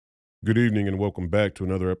Good evening and welcome back to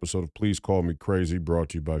another episode of Please Call Me Crazy, brought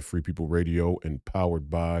to you by Free People Radio and powered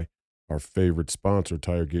by our favorite sponsor,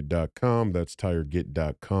 TireGet.com. That's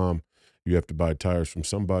TireGet.com. You have to buy tires from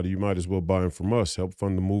somebody. You might as well buy them from us. Help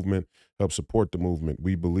fund the movement, help support the movement.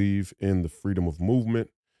 We believe in the freedom of movement,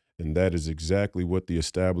 and that is exactly what the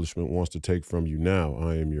establishment wants to take from you now.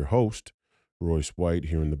 I am your host, Royce White,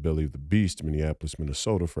 here in the belly of the beast, Minneapolis,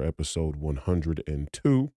 Minnesota, for episode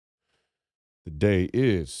 102. The day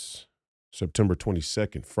is September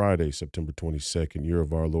 22nd, Friday, September 22nd, year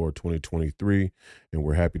of our Lord 2023. And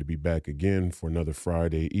we're happy to be back again for another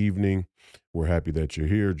Friday evening. We're happy that you're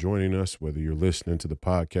here joining us, whether you're listening to the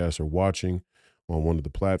podcast or watching on one of the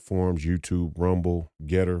platforms, YouTube, Rumble,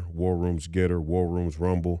 Getter, War Rooms Getter, War Rooms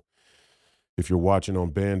Rumble. If you're watching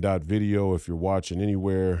on band.video, if you're watching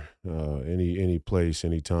anywhere, any place,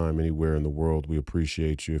 anytime, anywhere in the world, we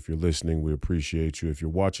appreciate you. If you're listening, we appreciate you. If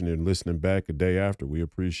you're watching it and listening back a day after, we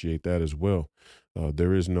appreciate that as well.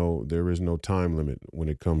 There is no time limit when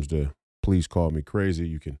it comes to Please Call Me Crazy.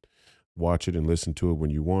 You can watch it and listen to it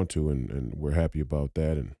when you want to, and we're happy about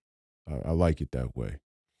that, and I like it that way.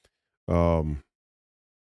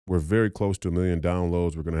 We're very close to 1 million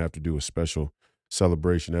downloads. We're going to have to do a special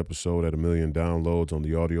celebration episode at 1 million downloads on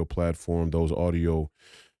the audio platform. Those audio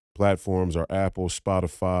platforms are Apple,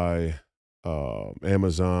 Spotify,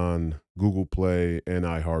 Amazon, Google Play, and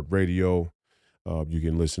iHeartRadio. You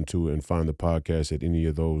can listen to and find the podcast at any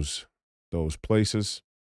of those places.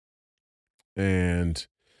 And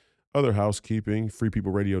other housekeeping,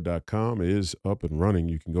 freepeopleradio.com is up and running.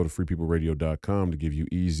 You can go to freepeopleradio.com to give you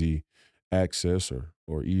easy access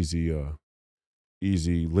or easy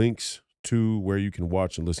links to where you can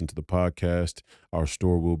watch and listen to the podcast. Our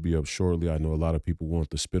store will be up shortly. I know a lot of people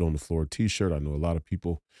want the Spit on the Floor t-shirt. I know a lot of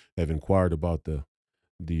people have inquired about the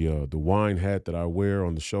wine hat that I wear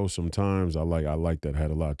on the show sometimes. I like that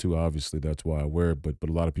hat a lot too. Obviously, that's why I wear it. But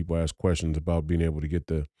a lot of people ask questions about being able to get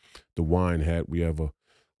the wine hat. We have a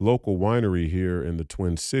local winery here in the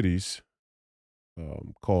Twin Cities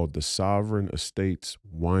called the Sovereign Estates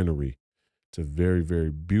Winery. It's a very,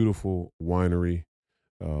 very beautiful winery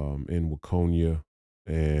in Waconia,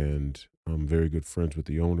 and I'm very good friends with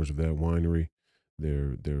the owners of that winery.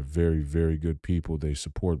 They're very, very good people. They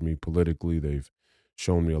support me politically. They've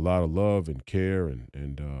shown me a lot of love and care,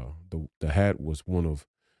 and the hat was one of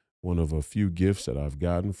a few gifts that I've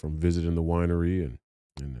gotten from visiting the winery and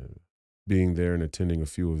being there and attending a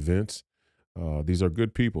few events. These are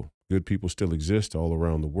good people. Good people still exist all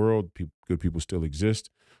around the world. Good people still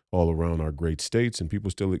exist all around our great states, and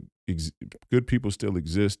good people still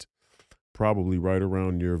exist probably right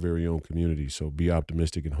around your very own community. So be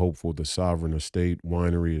optimistic and hopeful. The Sovereign Estate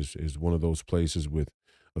Winery is one of those places with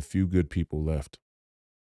a few good people left.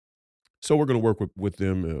 So we're going to work with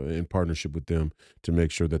them in partnership with them to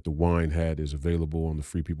make sure that the wine hat is available on the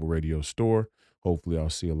Free People Radio store. Hopefully I'll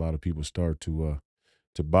see a lot of people start to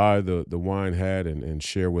buy the wine hat and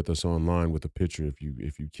share with us online with a picture if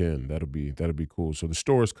you can. That'll be cool. So the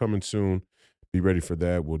store is coming soon. Be ready for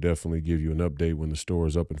that. We'll definitely give you an update when the store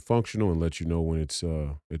is up and functional and let you know when it's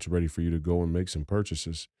ready for you to go and make some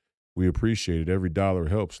purchases. We appreciate it. Every dollar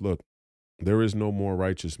helps. Look, there is no more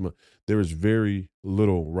righteous money. There is very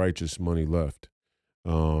little righteous money left.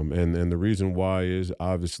 And the reason why is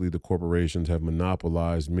obviously the corporations have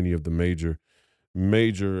monopolized many of the major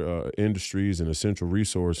industries and essential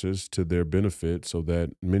resources to their benefit, so that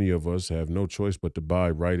many of us have no choice but to buy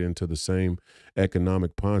right into the same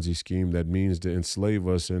economic Ponzi scheme that means to enslave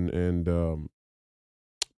us and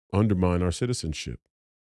undermine our citizenship.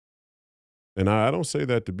 And I don't say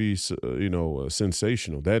that to be,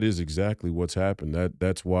 sensational. That is exactly what's happened.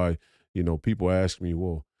 That's why, people ask me,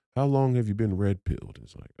 well, how long have you been red pilled?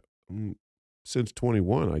 It's like, since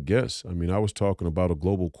 21, I guess. I mean, I was talking about a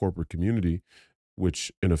global corporate community,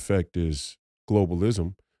 which in effect is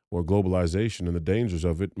globalism or globalization and the dangers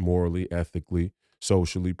of it morally, ethically,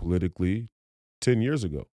 socially, politically, 10 years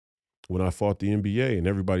ago when I fought the NBA and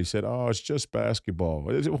everybody said, "Oh, it's just basketball."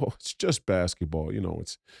 Well, it's just basketball.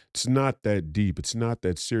 It's not that deep. It's not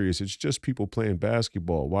that serious. It's just people playing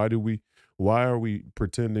basketball. Why are we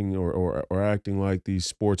pretending or acting like these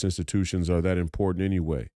sports institutions are that important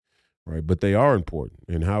anyway? Right. But they are important,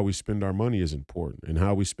 and how we spend our money is important, and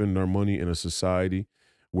how we spend our money in a society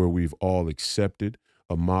where we've all accepted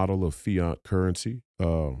a model of fiat currency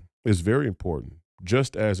is very important,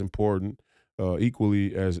 just as important,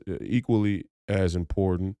 equally as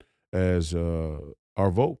important as our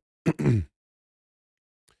vote.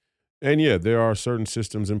 And yeah, there are certain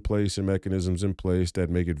systems in place and mechanisms in place that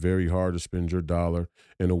make it very hard to spend your dollar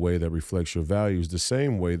in a way that reflects your values. The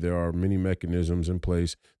same way there are many mechanisms in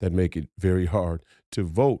place that make it very hard to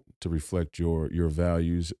vote to reflect your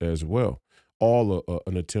values as well. All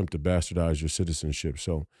an attempt to bastardize your citizenship.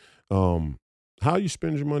 So, um, how you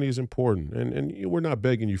spend your money is important, and we're not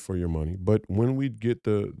begging you for your money, but when we get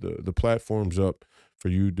the platforms up for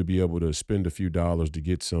you to be able to spend a few dollars to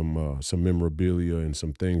get some memorabilia and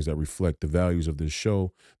some things that reflect the values of this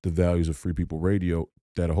show, the values of Free People Radio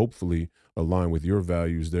that hopefully align with your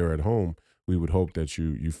values there at home. We would hope that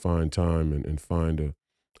you find time and find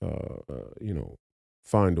you know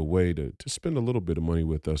find a way to spend a little bit of money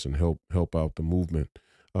with us and help out the movement.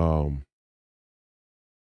 Um,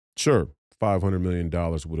 sure, $500 million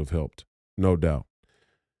would have helped, no doubt.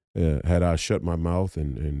 Had I shut my mouth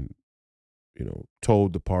and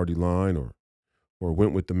told the party line or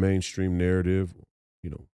went with the mainstream narrative, you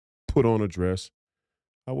know, put on a dress,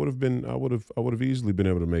 I would have easily been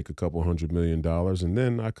able to make a couple $100 million, and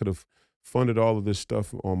then I could have funded all of this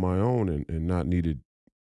stuff on my own and not needed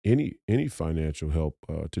any financial help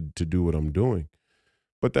to do what I'm doing.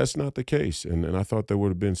 But that's not the case, and I thought there would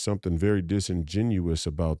have been something very disingenuous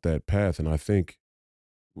about that path, and I think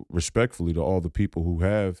respectfully to all the people who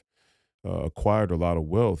have acquired a lot of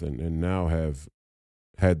wealth and now have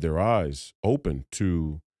had their eyes open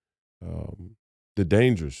to um, the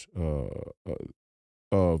dangers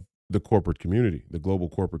of the corporate community, the global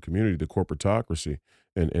corporate community, the corporatocracy,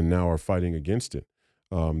 and now are fighting against it.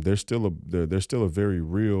 There's still a very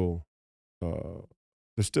real uh,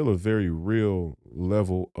 there's still a very real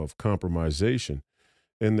level of compromisation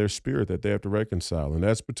in their spirit that they have to reconcile, and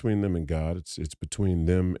that's between them and God. It's between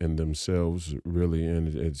them and themselves, really,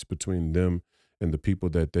 and it's between them and the people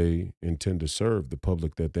that they intend to serve, the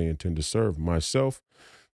public that they intend to serve. Myself,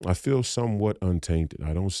 I feel somewhat untainted.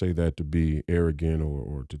 I don't say that to be arrogant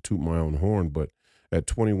or to toot my own horn, but at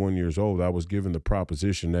 21 years old, I was given the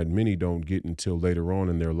proposition that many don't get until later on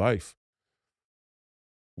in their life.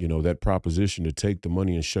 That proposition to take the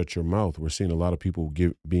money and shut your mouth. We're seeing a lot of people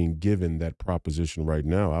being given that proposition right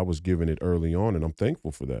now. I was given it early on, and I'm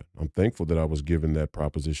thankful for that. I'm thankful that I was given that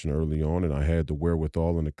proposition early on, and I had the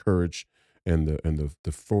wherewithal and the courage and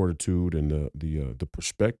the fortitude and the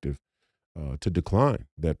perspective to decline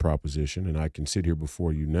that proposition. And I can sit here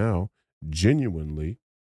before you now, genuinely,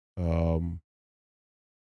 um,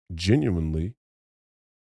 genuinely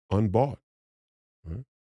unbought. Right?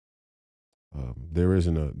 There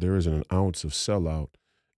isn't an ounce of sellout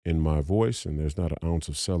in my voice, and there's not an ounce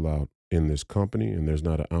of sellout in this company, and there's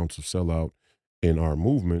not an ounce of sellout in our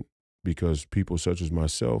movement because people such as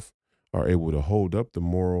myself are able to hold up the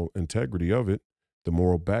moral integrity of it, the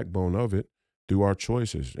moral backbone of it through our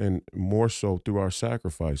choices, and more so through our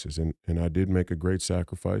sacrifices. And I did make a great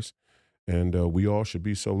sacrifice, and we all should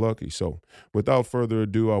be so lucky. So, without further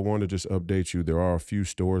ado, I want to just update you. There are a few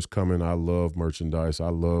stores coming. I love merchandise. I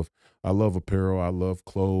love apparel. I love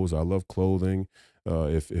clothes. I love clothing.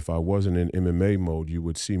 If I wasn't in MMA mode, you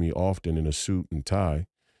would see me often in a suit and tie,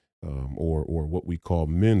 or what we call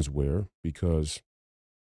menswear, because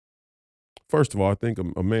first of all, I think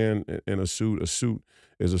a man in a suit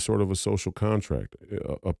is a sort of a social contract,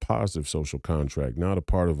 a positive social contract, not a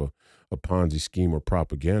part of a Ponzi scheme or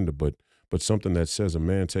propaganda, but something that says a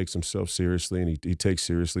man takes himself seriously and he takes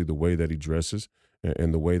seriously the way that he dresses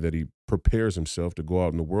and the way that he prepares himself to go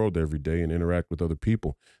out in the world every day and interact with other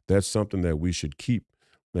people. That's something that we should keep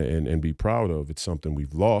and be proud of. It's something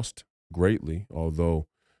we've lost greatly, although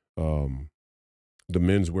um, the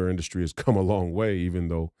menswear industry has come a long way, even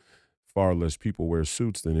though far less people wear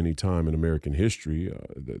suits than any time in American history.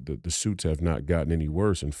 The suits have not gotten any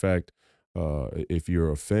worse. In fact, if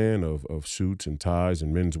you're a fan of suits and ties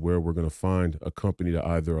and menswear, we're going to find a company to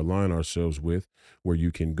either align ourselves with, where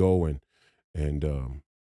you can go and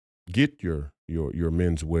get your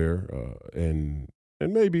menswear, and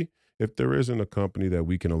maybe if there isn't a company that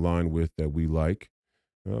we can align with that we like,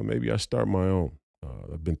 maybe I start my own.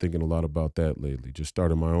 I've been thinking a lot about that lately. Just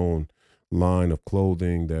starting my own line of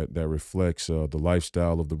clothing that reflects the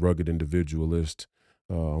lifestyle of the rugged individualist.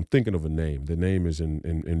 I'm thinking of a name. The name is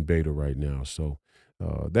in beta right now, so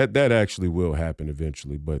that actually will happen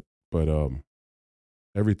eventually. But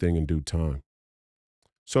everything in due time.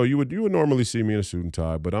 So you would normally see me in a suit and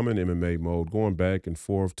tie, but I'm in MMA mode. Going back and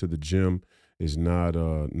forth to the gym is not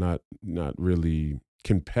really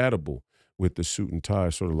compatible with the suit and tie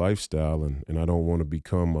sort of lifestyle, and I don't want to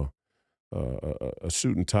become a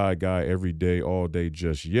suit and tie guy every day, all day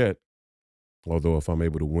just yet. Although if I'm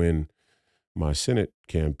able to win my Senate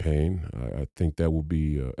campaign, I think that will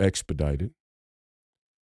be expedited.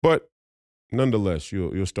 But nonetheless,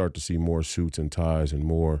 you'll start to see more suits and ties and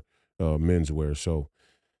more menswear. So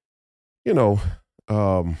you know,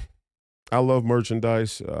 um, I love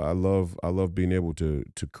merchandise. I love being able to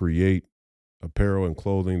create apparel and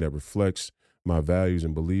clothing that reflects my values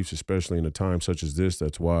and beliefs, especially in a time such as this.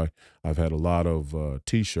 That's why I've had a lot of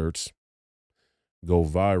T-shirts go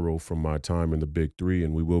viral from my time in the Big Three,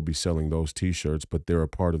 and we will be selling those T-shirts, but they're a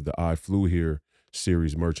part of the I Flew Here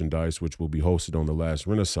series merchandise, which will be hosted on the Last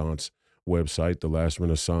Renaissance website,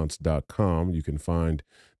 thelastrenaissance.com. You can find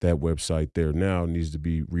that website there now. It needs to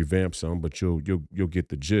be revamped some, but you'll get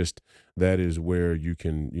the gist. That is where you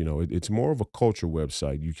can, it's more of a culture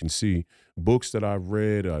website. You can see books that I've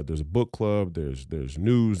read. There's a book club. There's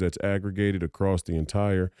news that's aggregated across the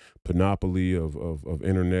entire panoply of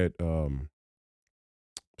internet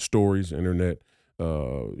stories, internet,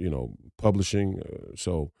 publishing.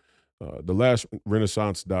 The last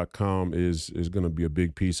renaissance.com is going to be a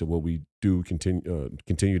big piece of what we do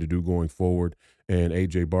continue to do going forward. And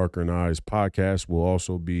AJ Barker and I's podcast will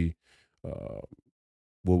also be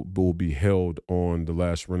will be held on the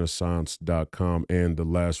lastrenaissance.com and the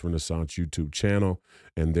Last Renaissance YouTube channel.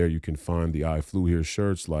 And there you can find the I Flew Here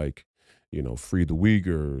shirts like, Free the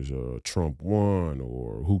Uyghurs, or Trump won,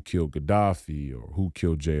 or Who Killed Gaddafi, or Who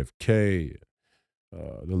Killed JFK.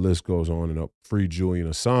 The list goes on and up. Free Julian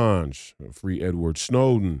Assange, free Edward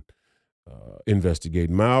Snowden, investigate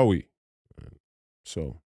Maui.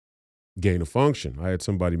 So, gain of function. I had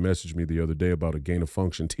somebody message me the other day about a gain of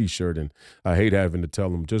function T-shirt, and I hate having to tell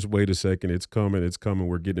them, just wait a second, it's coming,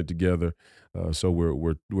 we're getting it together. So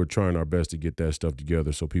we're trying our best to get that stuff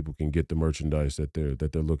together so people can get the merchandise that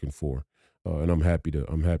they're looking for. And I'm happy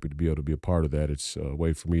to be able to be a part of that. It's a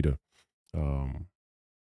way for me to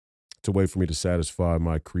satisfy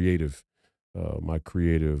my creative what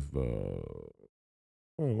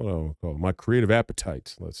do I call it? My creative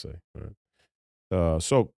appetites, let's say. All right.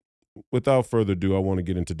 So without further ado, I want to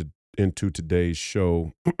get into today's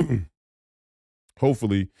show.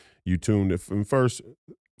 Hopefully you tuned. And first,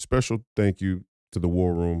 special thank you to the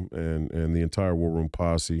War Room and the entire War Room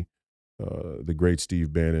posse. The great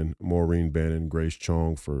Steve Bannon, Maureen Bannon, Grace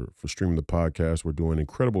Chong for streaming the podcast. We're doing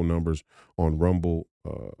incredible numbers on Rumble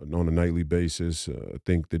on a nightly basis. I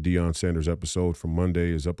think the Deion Sanders episode from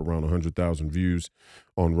Monday is up around 100,000 views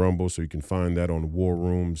on Rumble, so you can find that on War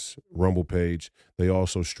Room's Rumble page. They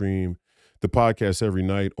also stream the podcast every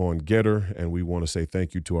night on Getter, and we want to say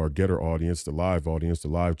thank you to our Getter audience, the live audience. The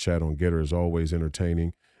live chat on Getter is always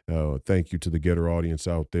entertaining. Thank you to the Getter audience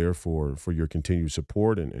out there for your continued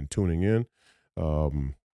support and tuning in.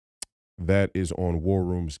 That is on War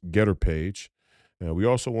Room's Getter page. We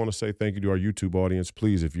also want to say thank you to our YouTube audience.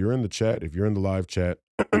 Please, if you're in the chat, if you're in the live chat,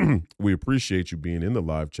 we appreciate you being in the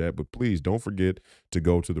live chat, but please don't forget to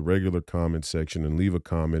go to the regular comment section and leave a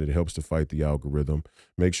comment. It helps to fight the algorithm.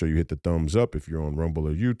 Make sure you hit the thumbs up if you're on Rumble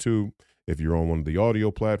or YouTube. If you're on one of the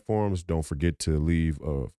audio platforms, don't forget to leave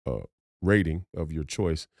a rating of your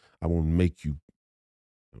choice. I won't make you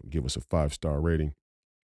give us a 5-star rating.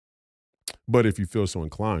 But if you feel so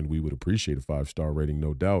inclined, we would appreciate a 5-star rating,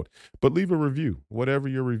 no doubt. But leave a review, whatever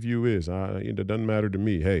your review is. It doesn't matter to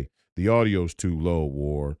me. Hey, the audio's too low,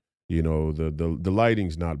 or the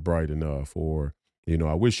lighting's not bright enough, or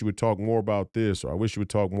I wish you would talk more about this, or I wish you would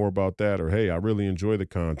talk more about that, or hey, I really enjoy the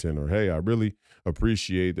content, or hey, I really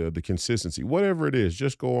appreciate the consistency. Whatever it is,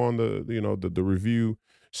 just go on the review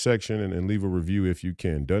section and leave a review if you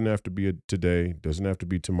can. Doesn't have to be today, doesn't have to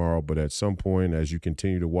be tomorrow, but at some point as you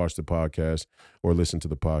continue to watch the podcast or listen to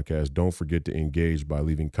the podcast, don't forget to engage by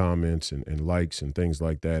leaving comments and likes and things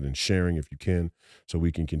like that, and sharing if you can, so we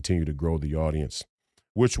can continue to grow the audience,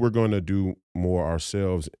 which we're going to do more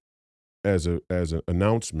ourselves. As an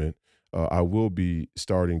announcement, I will be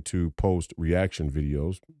starting to post reaction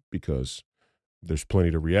videos because there's plenty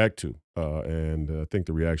to react to. And I think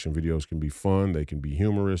the reaction videos can be fun. They can be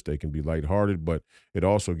humorous. They can be lighthearted, but it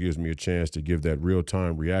also gives me a chance to give that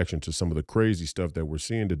real-time reaction to some of the crazy stuff that we're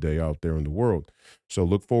seeing today out there in the world. So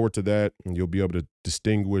look forward to that. And you'll be able to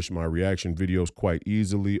distinguish my reaction videos quite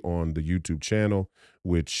easily on the YouTube channel,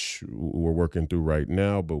 which we're working through right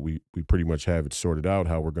now, but we pretty much have it sorted out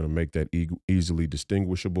how we're going to make that easily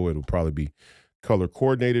distinguishable. It'll probably be color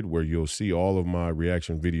coordinated, where you'll see all of my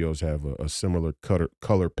reaction videos have a similar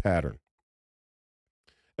color pattern.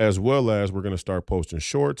 As well as we're going to start posting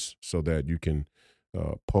shorts so that you can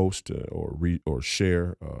post or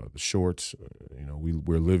share the shorts.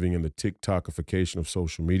 We're living in the TikTokification of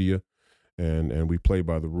social media, and we play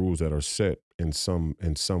by the rules that are set in some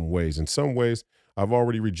ways. In some ways, I've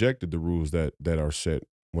already rejected the rules that are set.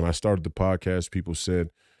 When I started the podcast, people said,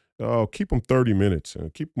 "Oh, keep them 30 minutes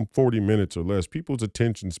and keep them 40 minutes or less. People's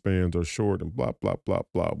attention spans are short," and blah, blah, blah,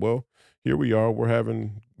 blah. Well, here we are. We're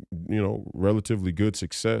having, relatively good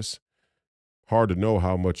success. Hard to know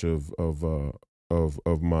how much of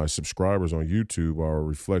of my subscribers on YouTube are a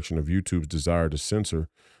reflection of YouTube's desire to censor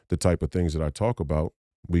the type of things that I talk about.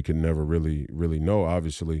 We can never really know,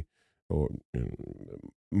 obviously, or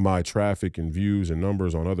my traffic and views and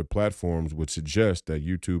numbers on other platforms would suggest that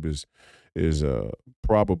YouTube is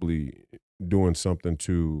probably doing something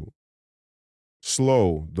to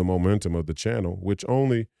slow the momentum of the channel, which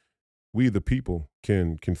only we the people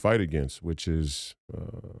can fight against, which is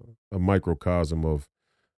a microcosm of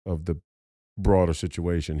the broader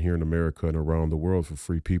situation here in America and around the world for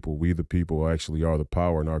free people. We the people actually are the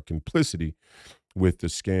power, and our complicity with the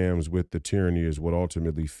scams, with the tyranny, is what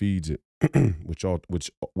ultimately feeds it,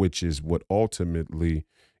 which is what ultimately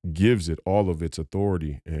gives it all of its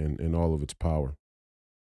authority and all of its power.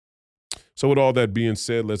 So, with all that being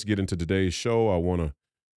said, let's get into today's show. I want to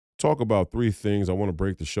talk about three things. I want to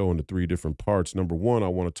break the show into three different parts. Number one, I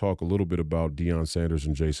want to talk a little bit about Deion Sanders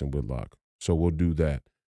and Jason Whitlock. So we'll do that.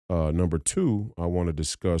 Number two, I want to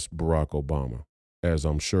discuss Barack Obama. As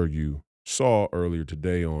I'm sure you saw earlier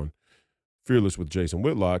today on Fearless with Jason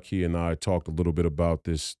Whitlock, he and I talked a little bit about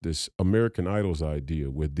this American Idols idea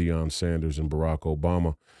with Deion Sanders and Barack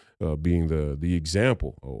Obama being the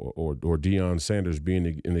example, or Deion Sanders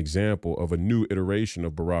being an example of a new iteration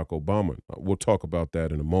of Barack Obama. We'll talk about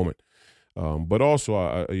that in a moment. But also,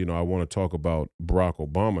 I want to talk about Barack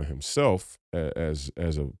Obama himself as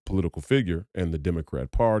a political figure and the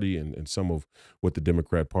Democrat Party and some of what the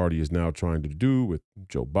Democrat Party is now trying to do with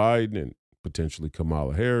Joe Biden and potentially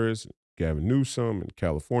Kamala Harris, Gavin Newsom in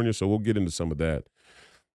California. So we'll get into some of that.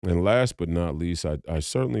 And last but not least, I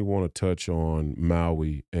certainly want to touch on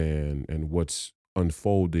Maui and what's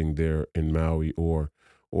unfolding there in Maui, or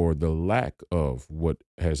the lack of what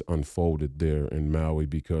has unfolded there in Maui,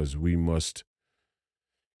 because we must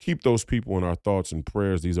keep those people in our thoughts and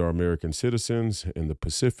prayers. These are American citizens in the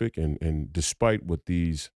Pacific, and despite what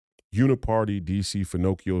these uniparty DC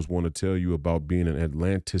Finocchios want to tell you about being an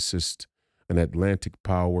Atlanticist, an Atlantic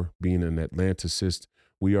power, being an Atlanticist,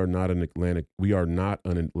 we are not an Atlantic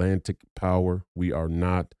power. We are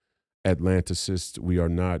not Atlanticists. We are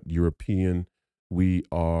not European. We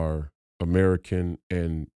are American,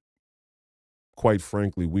 and quite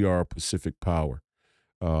frankly, we are a Pacific power.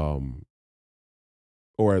 Or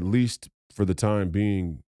at least for the time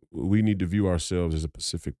being, we need to view ourselves as a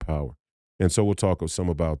Pacific power. And so we'll talk some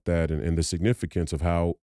about that and the significance of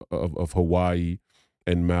of Hawaii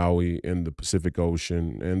and Maui and the Pacific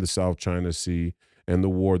Ocean and the South China Sea and the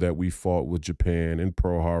war that we fought with Japan and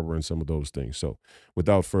Pearl Harbor and some of those things. So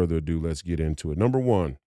without further ado, let's get into it. Number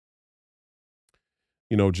one,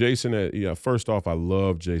 Jason, first off, I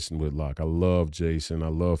love Jason Whitlock. I love Jason. I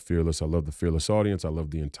love Fearless. I love the Fearless audience. I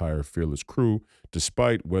love the entire Fearless crew,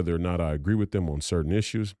 despite whether or not I agree with them on certain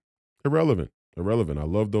issues. Irrelevant. I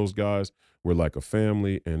love those guys. We're like a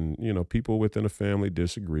family, and, people within a family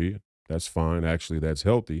disagree. That's fine. Actually, that's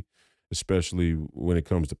healthy, especially when it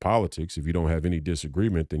comes to politics. If you don't have any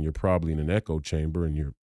disagreement, then you're probably in an echo chamber, and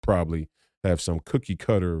you're probably have some cookie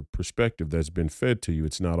cutter perspective that's been fed to you.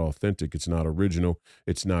 It's not authentic. It's not original.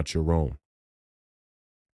 It's not your own.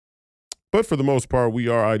 But for the most part, we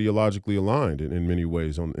are ideologically aligned in many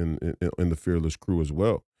ways in the Fearless crew as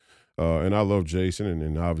well. And I love Jason,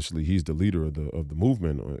 and obviously he's the leader of the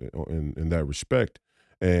movement in that respect.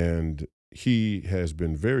 And he has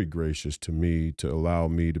been very gracious to me to allow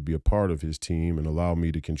me to be a part of his team and allow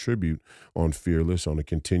me to contribute on Fearless on a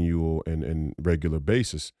continual and regular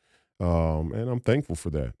basis. And I'm thankful for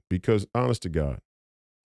that, because honest to God,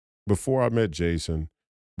 before I met Jason,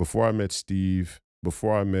 before I met Steve,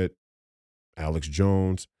 before I met Alex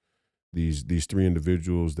Jones, these three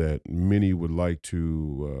individuals that many would like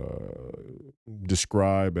to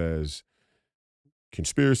describe as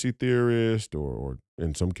conspiracy theorists, or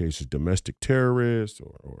in some cases domestic terrorists,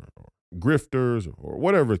 or grifters, or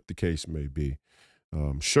whatever the case may be.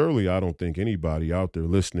 Surely I don't think anybody out there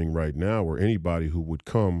listening right now, or anybody who would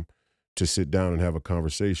come to sit down and have a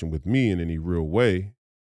conversation with me in any real way,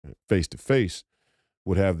 face to face,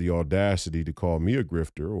 would have the audacity to call me a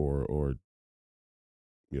grifter or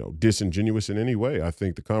disingenuous in any way. I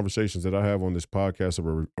think the conversations that I have on this podcast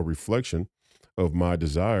are a reflection of my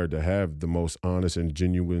desire to have the most honest and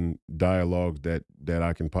genuine dialogue that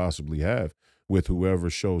I can possibly have with whoever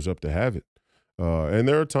shows up to have it. And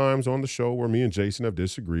there are times on the show where me and Jason have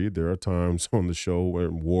disagreed. There are times on the show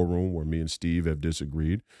War Room where me and Steve have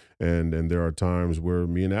disagreed. And there are times where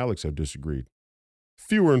me and Alex have disagreed.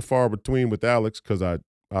 Fewer and far between with Alex, because out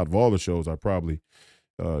of all the shows, I probably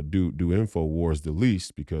do InfoWars the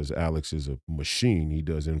least, because Alex is a machine. He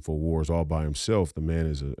does InfoWars all by himself. The man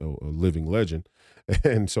is a living legend.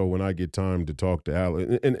 And so when I get time to talk to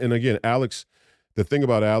Alex, and again, Alex The thing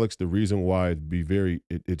about Alex, the reason why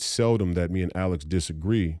it's seldom that me and Alex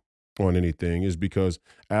disagree on anything is because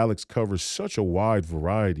Alex covers such a wide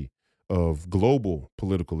variety of global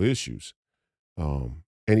political issues. And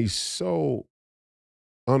he's so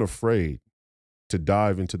unafraid to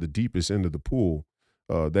dive into the deepest end of the pool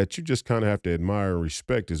that you just kind of have to admire and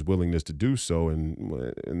respect his willingness to do so.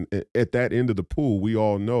 And at that end of the pool, we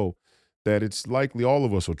all know that it's likely all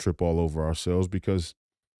of us will trip all over ourselves because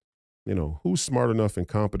who's smart enough and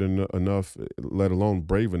competent enough, let alone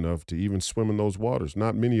brave enough to even swim in those waters?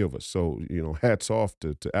 Not many of us. So, hats off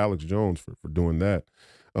to Alex Jones for doing that.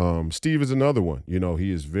 Steve is another one.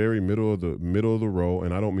 He is very middle of the row,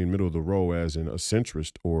 and I don't mean middle of the row as in a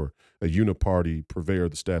centrist or a uniparty purveyor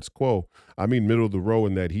of the status quo. I mean middle of the row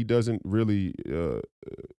in that he doesn't really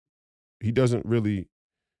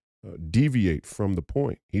deviate from the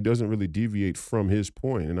point. He doesn't really deviate from his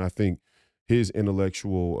point, and I think his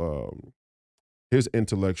intellectual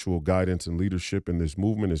guidance and leadership in this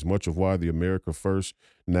movement is much of why the America First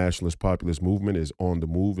nationalist populist movement is on the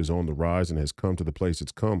move, is on the rise, and has come to the place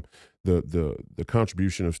it's come. The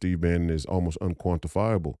contribution of Steve Bannon is almost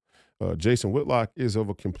unquantifiable. Jason Whitlock is of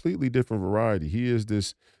a completely different variety. He is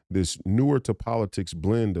this newer to politics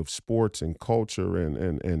blend of sports and culture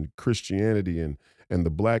and Christianity and the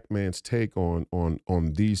black man's take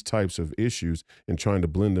on these types of issues and trying to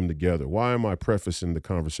blend them together. Why am I prefacing the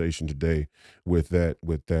conversation today with that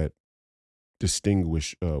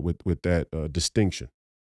distinction?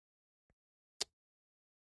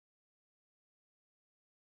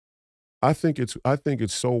 I think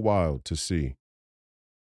it's so wild to see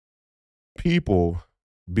people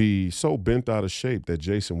be so bent out of shape that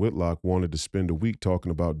Jason Whitlock wanted to spend a week talking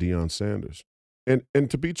about Deion Sanders. And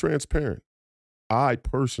to be transparent, I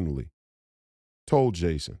personally told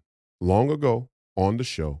Jason long ago on the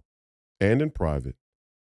show and in private,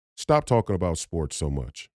 stop talking about sports so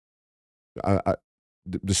much.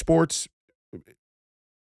 The sports,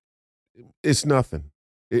 it's nothing.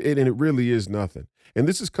 And it really is nothing. And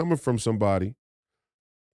this is coming from somebody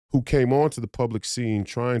who came onto the public scene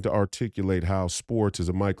trying to articulate how sports is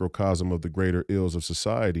a microcosm of the greater ills of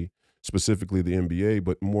society, specifically the NBA,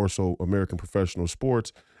 but more so American professional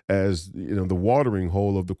sports as the watering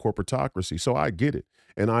hole of the corporatocracy. So I get it,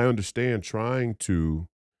 and I understand trying to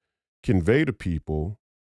convey to people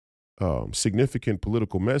significant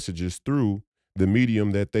political messages through the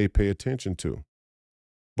medium that they pay attention to.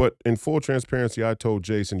 But in full transparency, I told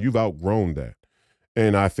Jason, you've outgrown that.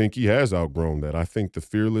 And I think he has outgrown that. I think the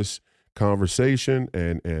fearless conversation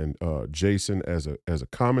and Jason as a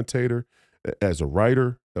commentator, as a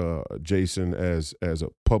writer, Jason as a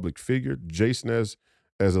public figure, Jason as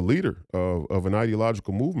a leader of an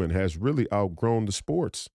ideological movement has really outgrown the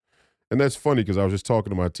sports. And that's funny because I was just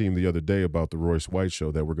talking to my team the other day about the Royce White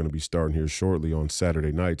show that we're going to be starting here shortly on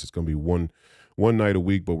Saturday nights. It's going to be one night a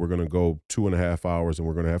week, but we're going to go 2.5 hours, and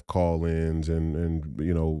we're going to have call-ins and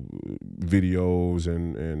videos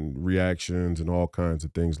and reactions and all kinds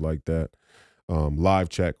of things like that. Live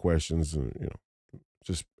chat questions and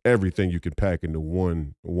just everything you could pack into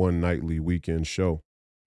one nightly weekend show.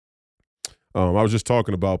 I was just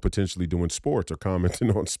talking about potentially doing sports or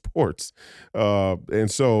commenting on sports.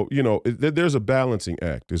 And so, there's a balancing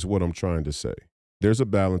act is what I'm trying to say. There's a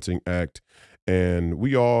balancing act, and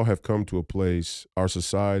we all have come to a place, our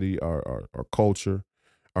society, our culture,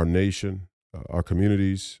 our nation, our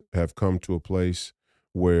communities have come to a place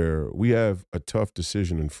where we have a tough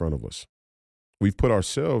decision in front of us. We've put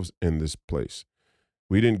ourselves in this place.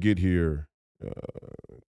 We didn't get here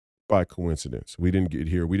by coincidence. We didn't get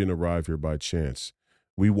here. We didn't arrive here by chance.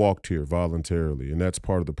 We walked here voluntarily, and that's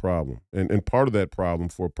part of the problem. And part of that problem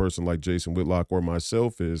for a person like Jason Whitlock or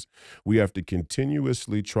myself is we have to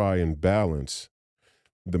continuously try and balance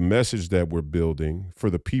the message that we're building for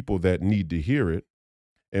the people that need to hear it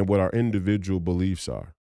and what our individual beliefs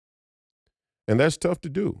are. And that's tough to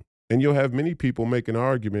do. And you'll have many people make an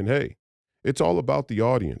argument, hey, it's all about the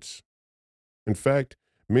audience. In fact,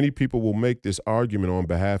 many people will make this argument on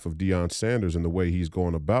behalf of Deion Sanders and the way he's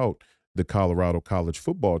going about the Colorado college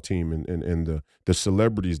football team and the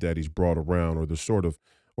celebrities that he's brought around or the sort of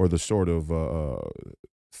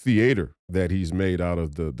theater that he's made out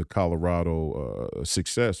of the Colorado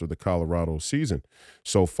success or the Colorado season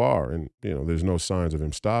so far. And, there's no signs of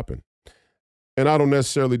him stopping. And I don't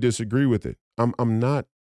necessarily disagree with it. I'm not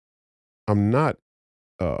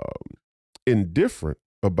uh, indifferent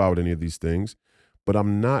about any of these things, but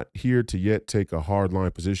I'm not here to yet take a hard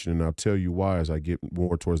line position, and I'll tell you why as I get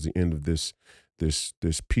more towards the end of this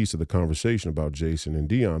piece of the conversation about Jason and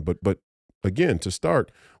Deion. But again, to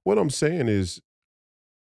start, what I'm saying is,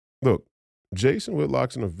 look, Jason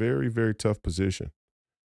Whitlock's in a very, very tough position.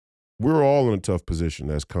 We're all in a tough position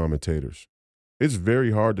as commentators. It's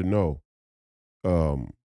very hard to know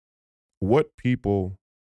um, what people,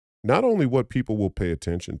 not only what people will pay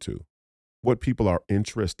attention to, what people are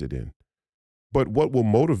interested in, but what will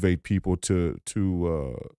motivate people to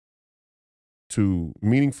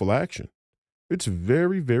meaningful action. It's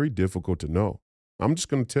very, very difficult to know. I'm just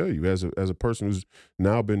going to tell you, as a person who's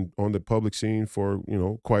now been on the public scene for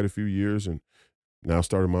quite a few years, and now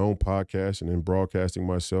started my own podcast and then broadcasting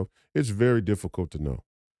myself, it's very difficult to know.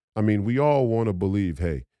 I mean, we all want to believe,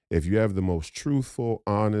 hey, if you have the most truthful,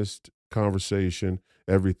 honest conversation,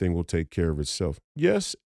 everything will take care of itself.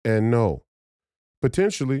 Yes and no.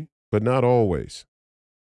 Potentially, but not always.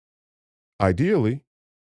 Ideally,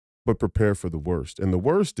 but prepare for the worst. And the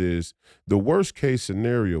worst case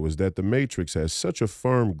scenario is that the Matrix has such a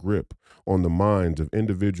firm grip on the minds of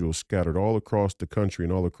individuals scattered all across the country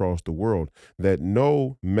and all across the world that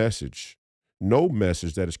no message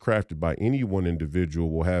that is crafted by any one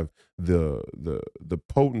individual will have the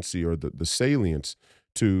potency or the salience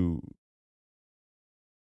to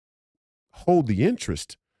hold the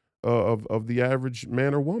interest of the average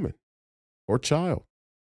man or woman or child.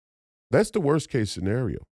 That's the worst case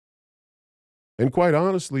scenario. And quite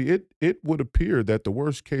honestly, it would appear that the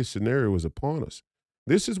worst case scenario is upon us.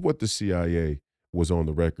 This is what the CIA was on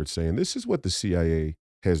the record saying. This is what the CIA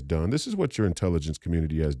has done. This is what your intelligence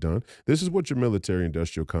community has done. This is what your military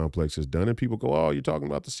industrial complex has done. And people go, oh, you're talking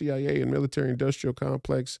about the CIA and military industrial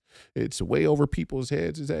complex. It's way over people's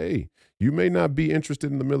heads. It's, hey, you may not be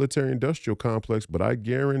interested in the military industrial complex, but I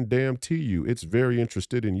guarantee you it's very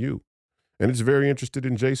interested in you. And it's very interested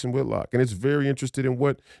in Jason Whitlock, and it's very interested in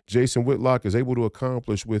what Jason Whitlock is able to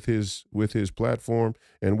accomplish with his platform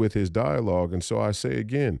and with his dialogue. And so I say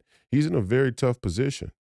again, he's in a very tough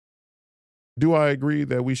position. Do I agree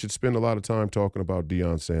that we should spend a lot of time talking about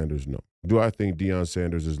Deion Sanders? No. Do I think Deion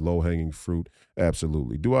Sanders is low-hanging fruit?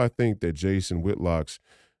 Absolutely. Do I think that Jason Whitlock's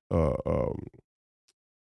uh, um,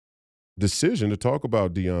 decision to talk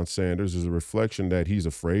about Deion Sanders is a reflection that he's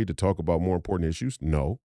afraid to talk about more important issues?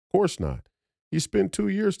 No, of course not. He spent 2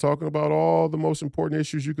 years talking about all the most important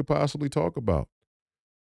issues you could possibly talk about.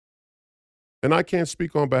 And I can't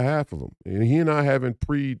speak on behalf of him. And he and I haven't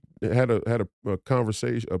had a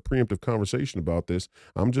conversation, a preemptive conversation about this.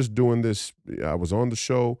 I'm just doing this. I was on the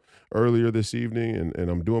show earlier this evening, and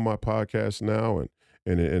I'm doing my podcast now,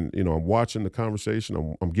 and I'm watching the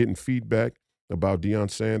conversation. I'm getting feedback about Deion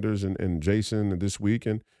Sanders and Jason this week,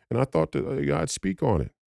 and I thought that I'd speak on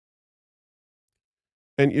it.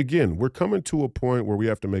 And again, we're coming to a point where we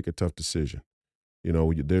have to make a tough decision.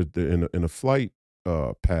 There's in a flight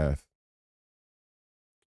path,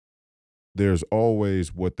 there's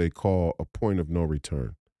always what they call a point of no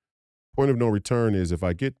return. Point of no return is if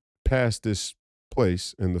I get past this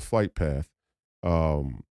place in the flight path,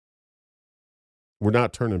 um, we're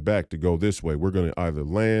not turning back to go this way. We're going to either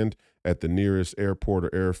land at the nearest airport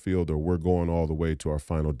or airfield, or we're going all the way to our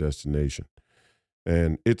final destination.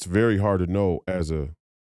 And it's very hard to know as a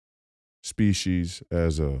species,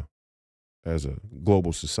 as a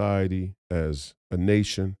global society, as a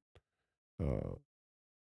nation, uh,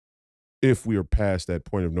 if we are past that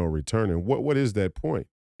point of no return. And what is that point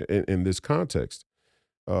in this context?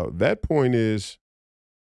 That point is,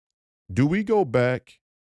 do we go back?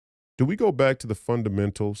 Do we go back to the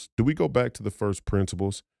fundamentals? Do we go back to the first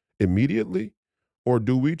principles immediately? Or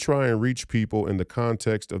do we try and reach people in the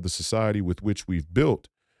context of the society with which we've built,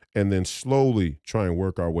 and then slowly try and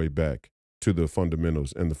work our way back to the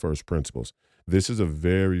fundamentals and the first principles? This is a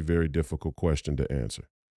very, very difficult question to answer.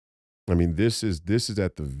 I mean, this is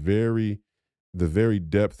at the very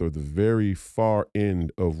depth or the very far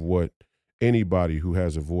end of what anybody who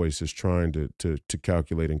has a voice is trying to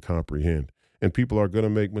calculate and comprehend. And people are going to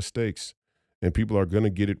make mistakes, and people are going to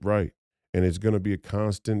get it right, and it's going to be a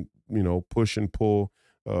constant, push and pull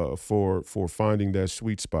for finding that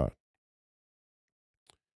sweet spot.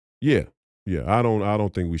 Yeah, yeah. I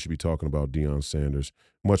don't think we should be talking about Deion Sanders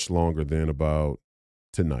much longer than about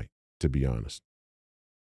tonight, to be honest.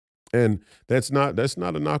 And that's not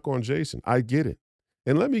a knock on Jason. I get it.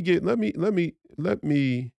 And let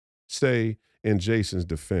me say in Jason's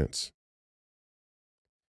defense,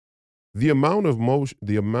 the amount of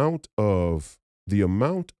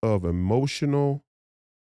emotional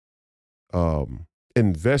um,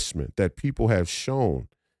 investment that people have shown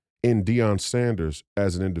in Deion Sanders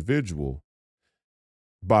as an individual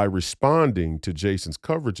by responding to Jason's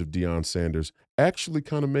coverage of Deion Sanders actually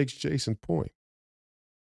kind of makes Jason's point.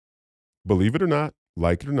 Believe it or not,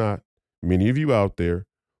 like it or not, many of you out there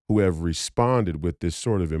who have responded with this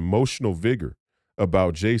sort of emotional vigor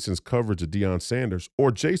about Jason's coverage of Deion Sanders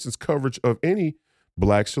or Jason's coverage of any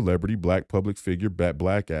black celebrity, black public figure,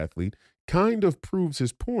 black athlete kind of proves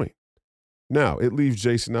his point. Now, it leaves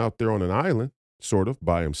Jason out there on an island, sort of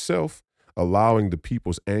by himself, allowing the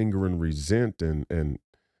people's anger and resent and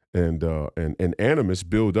animus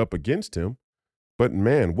build up against him. But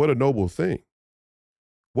man, what a noble thing.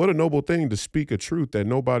 What a noble thing to speak a truth that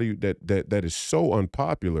nobody that is so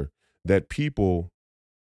unpopular that people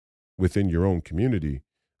within your own community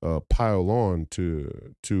pile on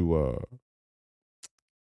to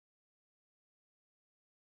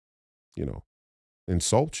you know,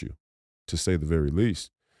 insult you, to say the very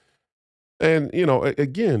least. And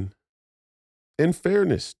again, in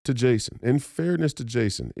fairness to Jason,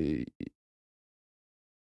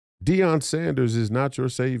 Deion Sanders is not your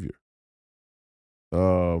savior.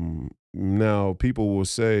 Now people will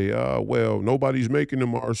say, well, nobody's making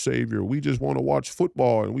him our savior. We just want to watch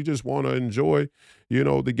football and we just want to enjoy,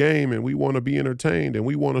 the game, and we want to be entertained and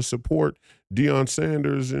we want to support Deion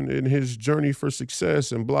Sanders in his journey for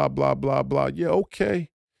success and blah, blah, blah, blah. Yeah, okay.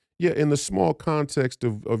 Yeah, in the small context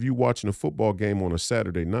of you watching a football game on a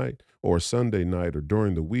Saturday night or a Sunday night or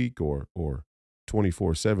during the week or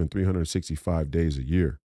 24/7, 365 days a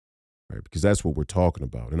year. Right, because that's what we're talking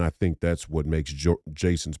about. And I think that's what makes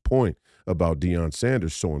Jason's point about Deion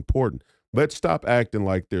Sanders so important. Let's stop acting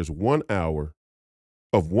like there's 1 hour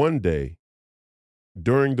of one day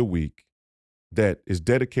during the week that is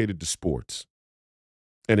dedicated to sports.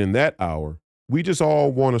 And in that hour, we just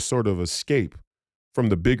all want to sort of escape from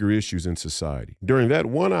the bigger issues in society during that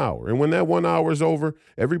 1 hour. And when that 1 hour is over,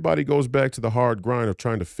 everybody goes back to the hard grind of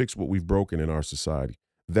trying to fix what we've broken in our society.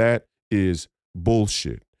 That is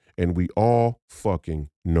bullshit. And we all fucking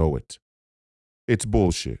know it. It's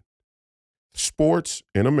bullshit. Sports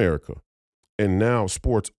in America, and now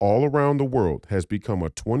sports all around the world, has become a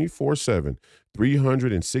 24/7,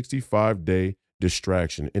 365-day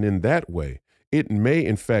distraction. And in that way, it may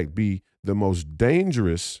in fact be the most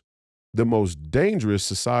dangerous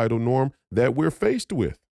societal norm that we're faced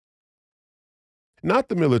with. Not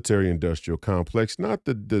the military-industrial complex, not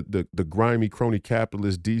the grimy crony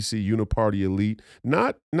capitalist DC uniparty elite,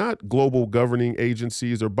 not global governing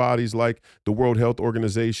agencies or bodies like the World Health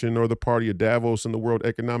Organization or the Party of Davos and the World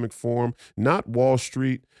Economic Forum, not Wall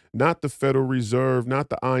Street, not the Federal Reserve, not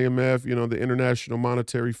the IMF, the International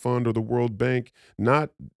Monetary Fund or the World Bank,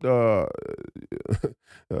 not the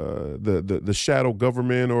shadow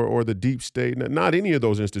government or the deep state, not any of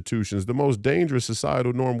those institutions. The most dangerous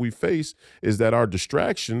societal norm we face is that our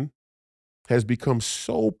distraction has become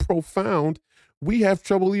so profound, we have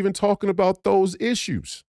trouble even talking about those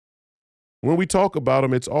issues. When we talk about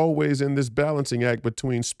them, it's always in this balancing act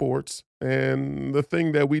between sports and the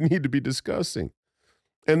thing that we need to be discussing.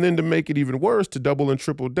 And then to make it even worse, to double and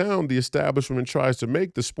triple down, the establishment tries to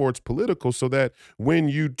make the sports political so that when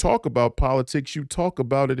you talk about politics, you talk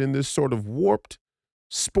about it in this sort of warped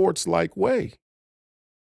sports-like way.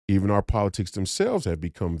 Even our politics themselves have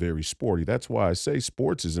become very sporty. That's why I say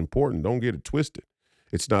sports is important. Don't get it twisted.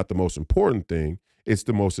 It's not the most important thing. It's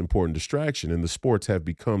the most important distraction, and the sports have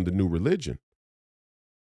become the new religion.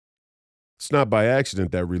 It's not by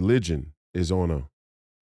accident that religion is on a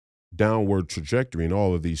downward trajectory, and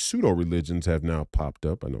all of these pseudo-religions have now popped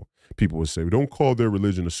up. I know people would say, don't call their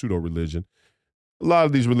religion a pseudo-religion. A lot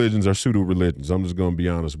of these religions are pseudo-religions. I'm just going to be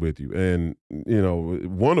honest with you. And,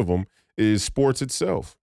 one of them is sports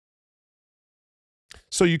itself.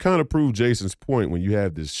 So you kind of prove Jason's point when you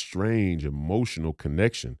have this strange emotional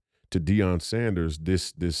connection to Deion Sanders,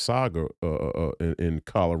 this saga in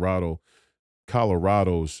Colorado's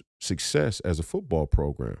success as a football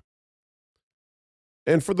program.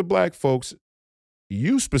 And for the black folks,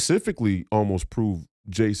 you specifically almost prove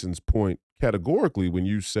Jason's point categorically when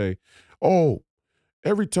you say, oh,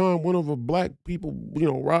 every time one of the black people,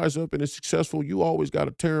 rise up and is successful, you always got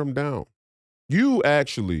to tear them down. You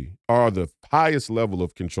actually are the highest level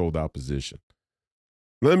of controlled opposition.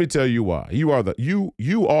 Let me tell you why. You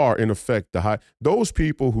are in effect the high. Those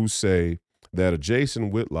people who say that a Jason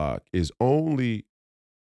Whitlock is only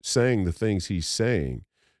saying the things he's saying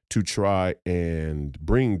to try and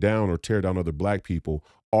bring down or tear down other black people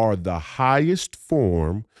are the highest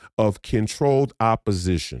form of controlled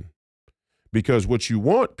opposition. Because what you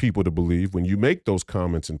want people to believe when you make those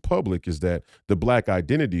comments in public is that the black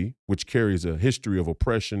identity, which carries a history of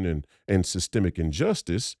oppression and systemic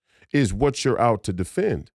injustice, is what you're out to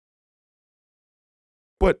defend.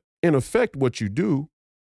 But in effect, what you do,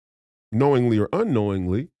 knowingly or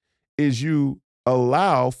unknowingly, is you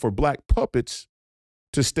allow for black puppets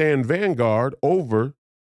to stand vanguard over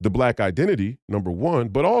the black identity, number one,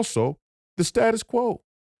 but also the status quo.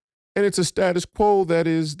 And it's a status quo that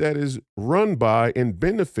is run by and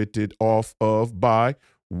benefited off of by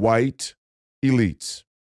white elites,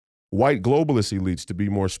 white globalist elites to be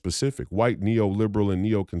more specific, white neoliberal and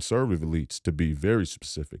neoconservative elites to be very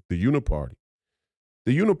specific, the Uniparty.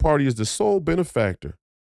 The Uniparty is the sole benefactor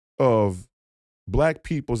of black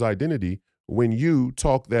people's identity when you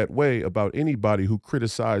talk that way about anybody who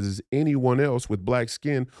criticizes anyone else with black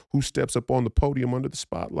skin who steps up on the podium under the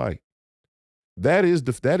spotlight. That is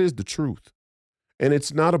the truth. And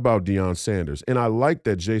it's not about Deion Sanders. And I like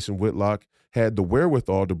that Jason Whitlock had the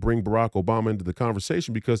wherewithal to bring Barack Obama into the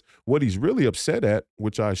conversation, because what he's really upset at,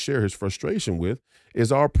 which I share his frustration with,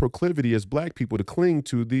 is our proclivity as black people to cling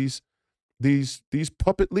to these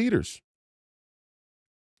puppet leaders.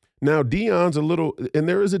 Now, Deion's a little, and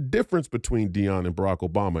there is a difference between Deion and Barack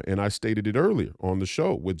Obama, and I stated it earlier on the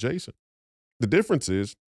show with Jason. The difference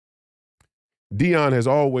is Deion has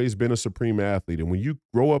always been a supreme athlete, and when you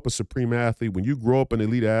grow up a supreme athlete, when you grow up an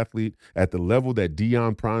elite athlete at the level that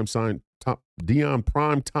Deion Primetime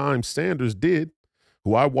Sanders did,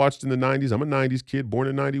 who I watched in the 90s. I'm a 90s kid, born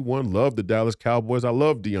in 91, loved the Dallas Cowboys. I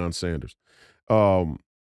love Deion Sanders.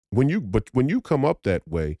 When you come up that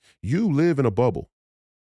way, you live in a bubble.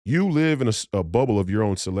 You live in a bubble of your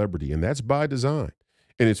own celebrity, and that's by design.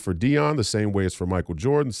 And it's for Deion the same way it's for Michael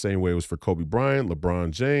Jordan, the same way it was for Kobe Bryant,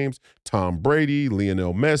 LeBron James, Tom Brady,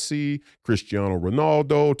 Lionel Messi, Cristiano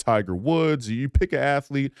Ronaldo, Tiger Woods. You pick an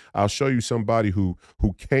athlete, I'll show you somebody who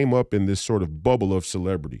came up in this sort of bubble of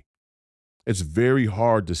celebrity. It's very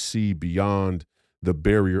hard to see beyond the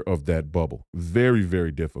barrier of that bubble. Very,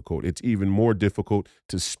 very difficult. It's even more difficult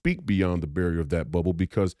to speak beyond the barrier of that bubble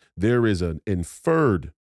because there is an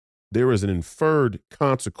inferred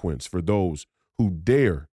consequence for those who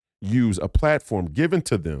dare use a platform given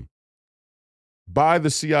to them by the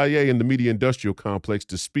CIA and the media industrial complex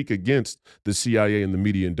to speak against the CIA and the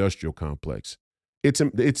media industrial complex. It's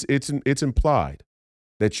implied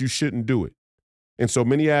that you shouldn't do it. And so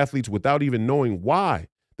many athletes, without even knowing why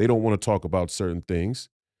they don't want to talk about certain things,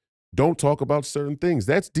 don't talk about certain things.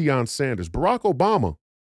 That's Deion Sanders. Barack Obama,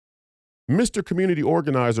 Mr. Community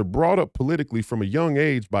Organizer, brought up politically from a young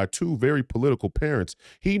age by two very political parents.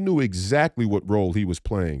 He knew exactly what role he was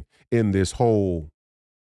playing in this whole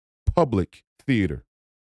public theater.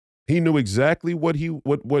 He knew exactly what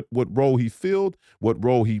role he filled, what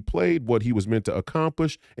role he played, what he was meant to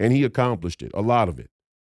accomplish, and he accomplished it, a lot of it.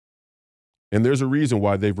 And there's a reason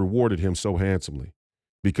why they've rewarded him so handsomely,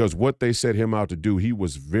 because what they set him out to do, he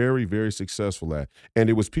was very, very successful at. And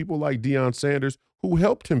it was people like Deion Sanders who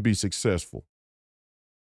helped him be successful.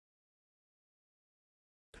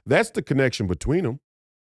 That's the connection between them.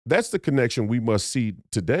 That's the connection we must see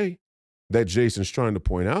today that Jason's trying to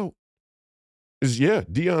point out.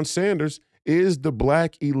 Deion Sanders is the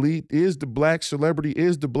black elite, is the black celebrity,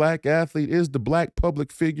 is the black athlete, is the black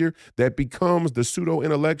public figure that becomes the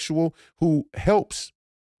pseudo-intellectual who helps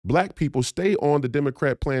black people stay on the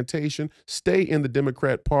Democrat plantation, stay in the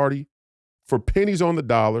Democrat Party for pennies on the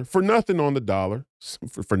dollar, for nothing on the dollar,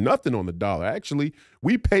 for nothing on the dollar. Actually,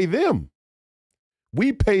 we pay them.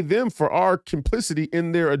 We pay them for our complicity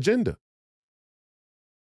in their agenda.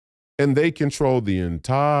 And they control the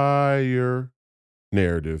entire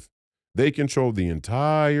narrative. They control the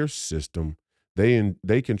entire system.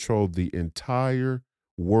 They control the entire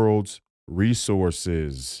world's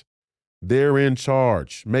resources. They're in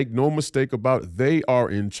charge. Make no mistake about it. They are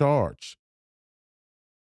in charge.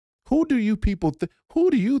 Who do you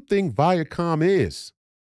think Viacom is?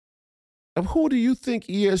 Who do you think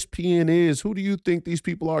ESPN is? Who do you think these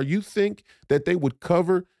people are? You think that they would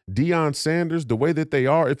cover Deion Sanders the way that they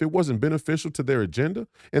are if it wasn't beneficial to their agenda?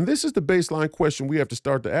 And this is the baseline question we have to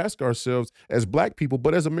start to ask ourselves as black people,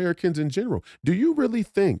 but as Americans in general. Do you really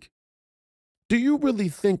think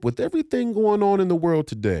with everything going on in the world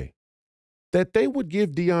today that they would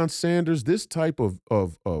give Deion Sanders this type of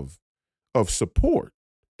support,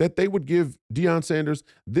 that they would give Deion Sanders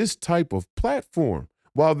this type of platform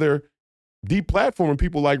while they're deplatforming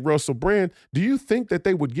people like Russell Brand? Do you think that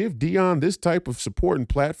they would give Deion this type of support and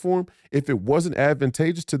platform if it wasn't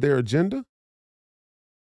advantageous to their agenda?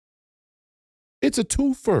 It's a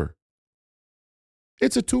twofer.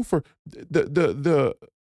 It's a twofer. The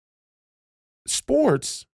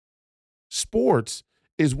sports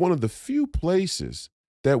is one of the few places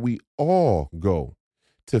that we all go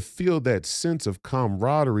to feel that sense of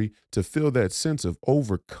camaraderie, to feel that sense of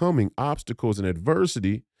overcoming obstacles and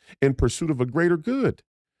adversity in pursuit of a greater good.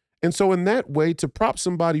 And so in that way, to prop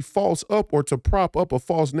somebody false up or to prop up a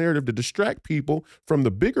false narrative to distract people from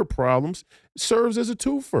the bigger problems serves as a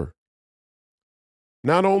twofer.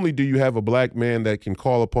 Not only do you have a black man that can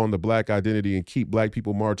call upon the black identity and keep black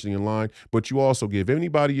people marching in line, but you also give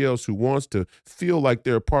anybody else who wants to feel like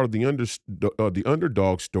they're part of the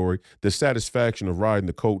underdog story the satisfaction of riding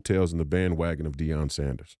the coattails and the bandwagon of Deion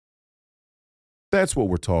Sanders. That's what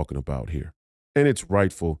we're talking about here. And it's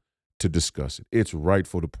rightful to discuss it. It's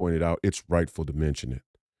rightful to point it out. It's rightful to mention it.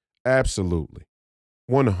 Absolutely.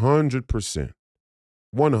 100%.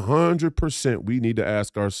 100% we need to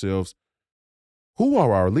ask ourselves, who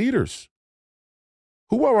are our leaders?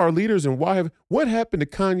 Who are our leaders and what happened to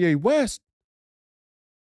Kanye West?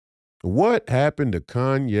 What happened to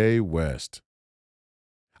Kanye West?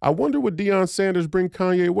 I wonder would Deion Sanders bring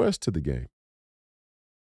Kanye West to the game?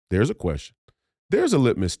 There's a question. There's a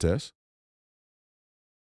litmus test.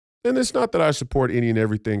 And it's not that I support any and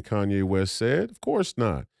everything Kanye West said. Of course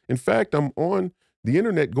not. In fact, I'm on the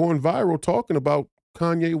internet going viral talking about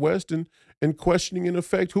Kanye West and questioning, in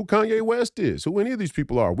effect, who Kanye West is, who any of these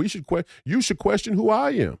people are. You should question who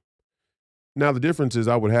I am. Now, the difference is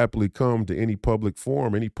I would happily come to any public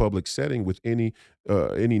forum, any public setting with any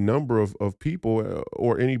number of people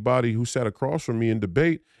or anybody who sat across from me in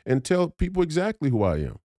debate and tell people exactly who I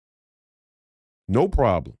am. No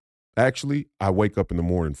problem. Actually, I wake up in the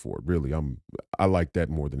morning for it. Really, I like that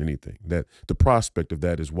more than anything. That the prospect of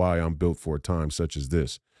that is why I'm built for a time such as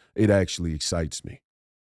this. It actually excites me.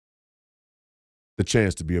 The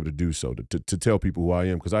chance to be able to do so, to tell people who I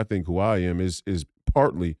am, because I think who I am is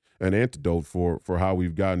partly an antidote for how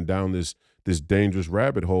we've gotten down this dangerous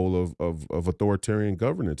rabbit hole of authoritarian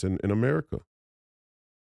governance in America.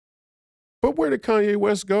 But where did Kanye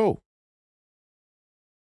West go?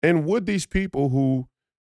 And would these people who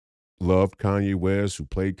loved Kanye West, who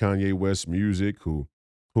played Kanye West's music, who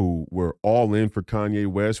were all in for Kanye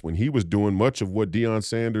West when he was doing much of what Deion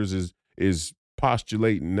Sanders is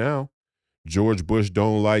postulating now? George Bush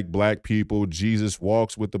don't like black people. Jesus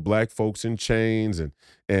walks with the black folks in chains,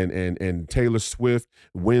 and Taylor Swift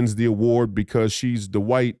wins the award because she's the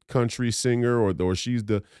white country singer, or she's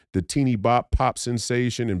the teeny bop pop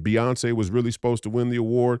sensation, and Beyonce was really supposed to win the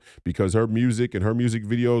award because her music and her music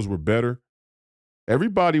videos were better.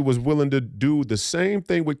 Everybody was willing to do the same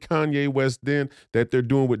thing with Kanye West then that they're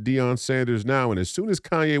doing with Deion Sanders now. And as soon as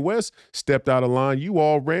Kanye West stepped out of line, you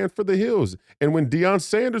all ran for the hills. And when Deion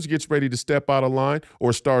Sanders gets ready to step out of line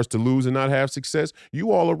or starts to lose and not have success,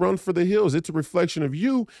 you all are run for the hills. It's a reflection of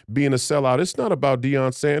you being a sellout. It's not about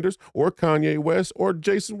Deion Sanders or Kanye West or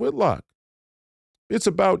Jason Whitlock. It's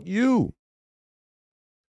about you.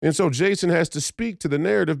 And so Jason has to speak to the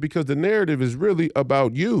narrative because the narrative is really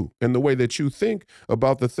about you and the way that you think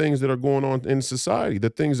about the things that are going on in society, the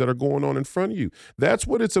things that are going on in front of you. That's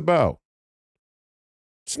what it's about.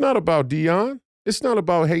 It's not about Deion. It's not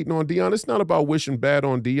about hating on Deion. It's not about wishing bad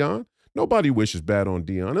on Deion. Nobody wishes bad on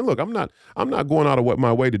Deion. And look, I'm not going out of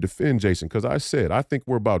my way to defend Jason because I think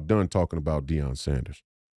we're about done talking about Deion Sanders.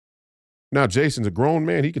 Now, Jason's a grown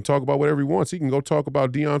man. He can talk about whatever he wants. He can go talk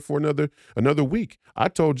about Deion for another week. I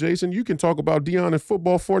told Jason, you can talk about Deion and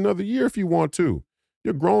football for another year if you want to.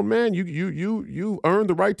 You're a grown man. You earned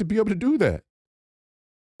the right to be able to do that.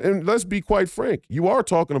 And let's be quite frank. You are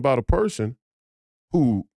talking about a person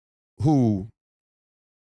who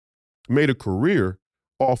made a career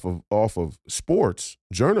off of sports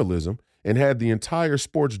journalism and had the entire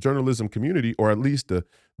sports journalism community, or at least the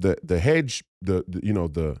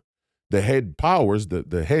head powers,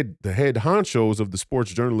 the head honchos of the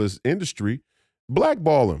sports journalist industry,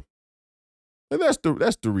 blackball him. And that's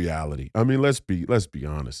the reality. I mean, let's be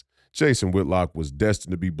honest. Jason Whitlock was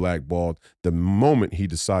destined to be blackballed the moment he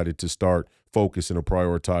decided to start focusing or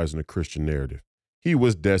prioritizing a Christian narrative. He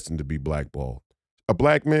was destined to be blackballed. A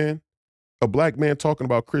black man talking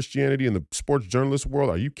about Christianity in the sports journalist world.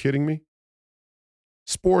 Are you kidding me?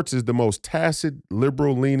 Sports is the most tacit,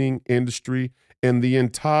 liberal-leaning industry in the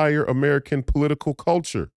entire American political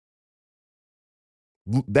culture.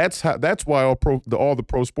 That's why all the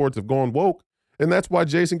pro sports have gone woke, and that's why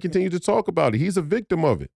Jason continued to talk about it. He's a victim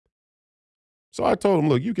of it. So I told him,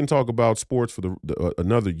 look, you can talk about sports for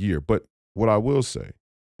another year, but what I will say,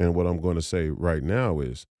 and what I'm going to say right now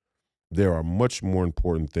is, there are much more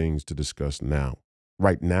important things to discuss now,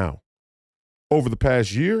 right now. Over the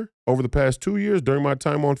past year, over the past 2 years, during my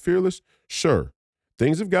time on Fearless, sure,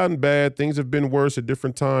 things have gotten bad, things have been worse at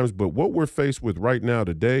different times, but what we're faced with right now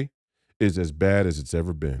today is as bad as it's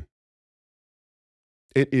ever been.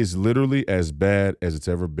 It is literally as bad as it's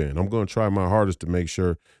ever been. I'm going to try my hardest to make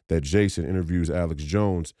sure that Jason interviews Alex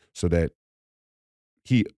Jones so that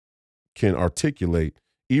he can articulate,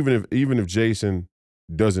 even if Jason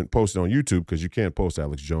doesn't post it on YouTube because you can't post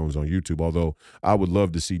Alex Jones on YouTube. Although I would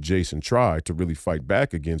love to see Jason try to really fight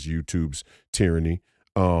back against YouTube's tyranny,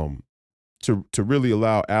 to really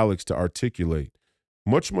allow Alex to articulate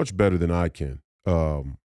much better than I can,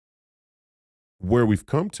 where we've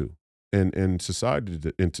come to in society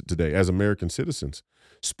today as American citizens.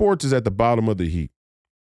 Sports is at the bottom of the heap.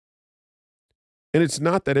 And it's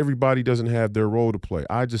not that everybody doesn't have their role to play.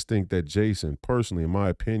 I just think that Jason, personally, in my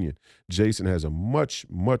opinion, Jason has a much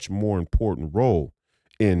more important role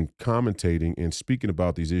in commentating and speaking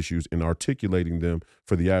about these issues and articulating them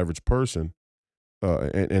for the average person,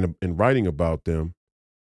 and writing about them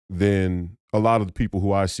than a lot of the people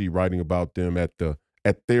who I see writing about them at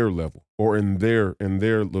their level or in their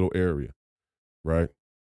little area, right?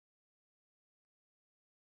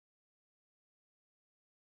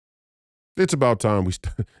 It's about time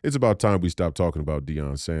it's about time we stop talking about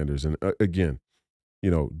Deion Sanders. And again,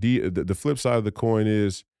 the flip side of the coin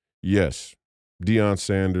is, yes, Deion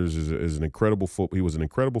Sanders is an incredible he was an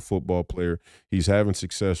incredible football player. He's having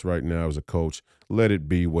success right now as a coach. Let it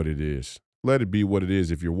be what it is. Let it be what it is.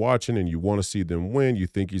 If you're watching and you want to see them win, you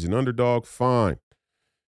think he's an underdog, fine.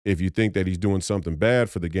 If you think that he's doing something bad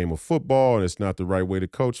for the game of football and it's not the right way to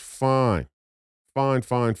coach, fine.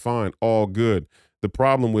 Fine. All good. The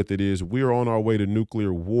problem with it is we're on our way to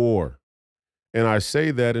nuclear war. And I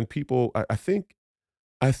say that, and people, I think,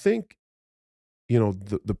 the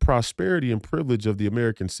prosperity and privilege of the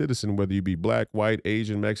American citizen, whether you be black, white,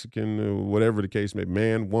 Asian, Mexican, whatever the case may be,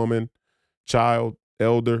 man, woman, child,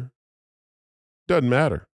 elder, doesn't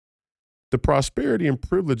matter. The prosperity and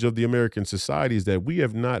privilege of the American society is that we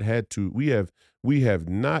have not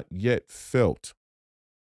yet felt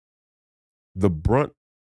the brunt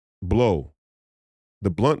blow, the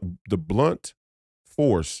blunt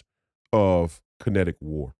force of kinetic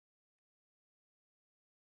war.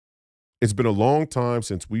 It's been a long time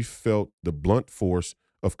since we felt the blunt force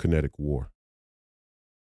of kinetic war.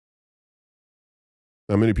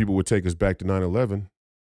 Now, many people would take us back to 9/11.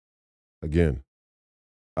 Again,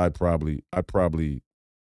 I'd probably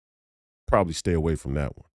stay away from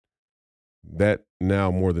that one. That now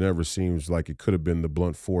more than ever seems like it could have been the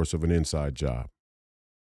blunt force of an inside job.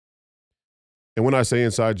 And when I say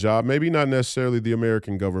inside job, maybe not necessarily the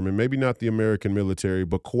American government, maybe not the American military,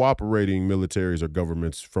 but cooperating militaries or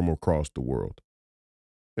governments from across the world.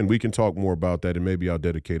 And we can talk more about that, and maybe I'll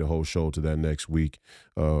dedicate a whole show to that next week.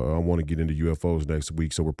 I want to get into UFOs next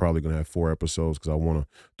week, so we're probably going to have 4 episodes because I want to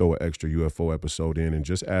throw an extra UFO episode in and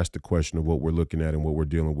just ask the question of what we're looking at and what we're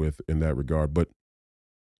dealing with in that regard. But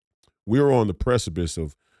we're on the precipice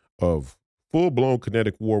of full-blown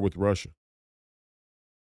kinetic war with Russia.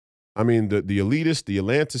 I mean, the elitists, the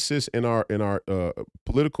Atlanticists in our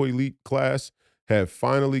political elite class have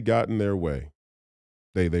finally gotten their way.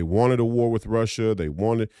 They wanted a war with Russia.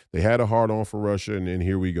 They had a hard on for Russia, and then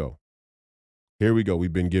here we go. Here we go.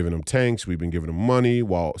 We've been giving them tanks. We've been giving them money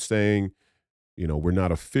while saying, we're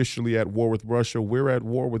not officially at war with Russia. We're at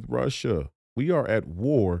war with Russia. We are at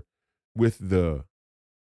war with the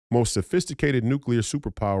most sophisticated nuclear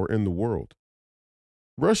superpower in the world.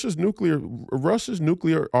 Russia's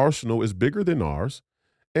nuclear arsenal is bigger than ours,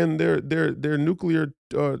 and their nuclear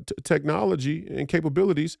technology and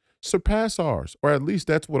capabilities surpass ours, or at least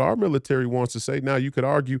that's what our military wants to say. Now, you could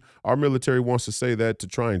argue our military wants to say that to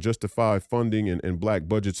try and justify funding and black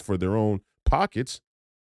budgets for their own pockets.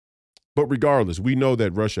 But regardless, we know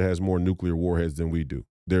that Russia has more nuclear warheads than we do.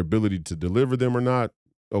 Their ability to deliver them or not,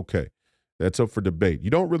 okay, that's up for debate.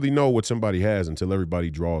 You don't really know what somebody has until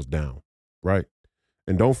everybody draws down, right?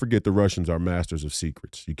 And don't forget the Russians are masters of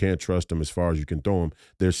secrets. You can't trust them as far as you can throw them.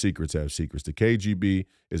 Their secrets have secrets. The KGB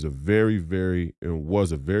is was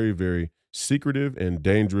a very, very secretive and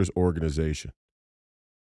dangerous organization.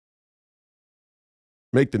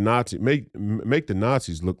 Make the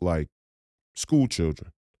Nazis look like school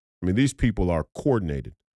children. I mean, these people are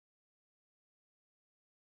coordinated.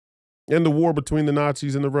 And the war between the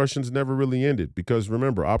Nazis and the Russians never really ended because,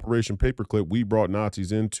 remember, Operation Paperclip, we brought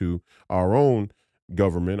Nazis into our own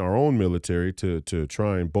government, our own military to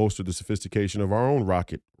try and bolster the sophistication of our own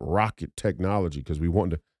rocket technology because we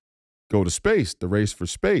wanted to go to space, the race for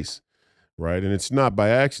space, right? And it's not by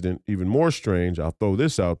accident. Even more strange, I'll throw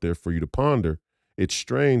this out there for you to ponder. It's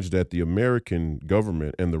strange that the American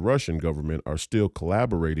government and the Russian government are still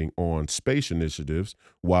collaborating on space initiatives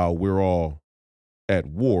while we're all at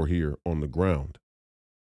war here on the ground.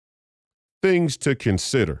 Things to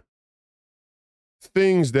consider.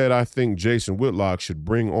 Things that I think Jason Whitlock should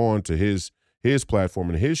bring on to his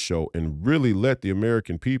platform and his show and really let the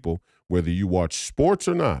American people, whether you watch sports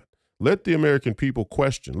or not, let the American people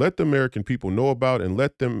question, let the American people know about, and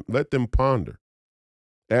let them ponder.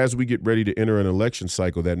 as we get ready to enter an election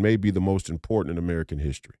cycle that may be the most important in American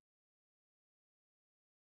history.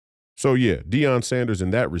 So, yeah, Deion Sanders in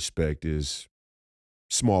that respect is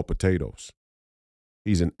small potatoes.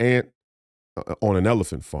 He's an ant on an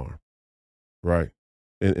elephant farm, right?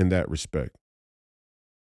 In that respect.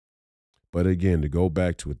 But again, to go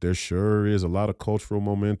back to it, there sure is a lot of cultural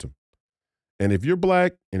momentum. And if you're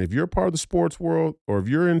black and if you're a part of the sports world, or if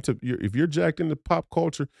you're jacked into pop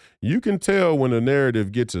culture, you can tell when a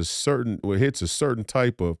narrative hits a certain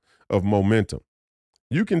type of momentum.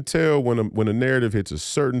 You can tell when a narrative hits a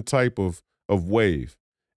certain type of wave.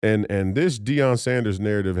 And this Deion Sanders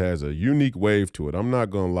narrative has a unique wave to it. I'm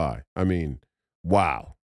not gonna lie. I mean,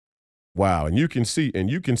 wow. Wow. And you can see it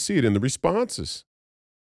in the responses.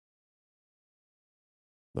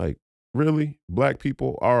 Like, really? Black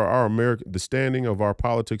people, our America, the standing of our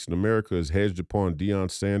politics in America is hedged upon Deion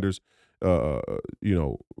Sanders,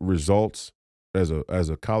 results as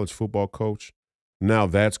a college football coach. Now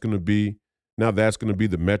that's going to be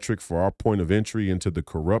the metric for our point of entry into the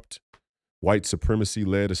corrupt white supremacy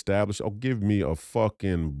led establishment. Oh, give me a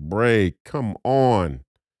fucking break. Come on.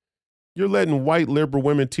 You're letting white liberal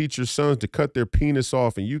women teach your sons to cut their penis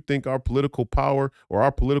off, and you think our political power or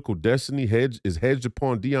our political destiny is hedged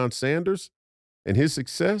upon Deion Sanders and his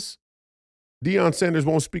success? Deion Sanders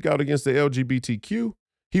won't speak out against the LGBTQ.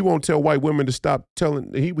 He won't tell white women to stop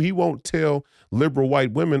telling. He won't tell liberal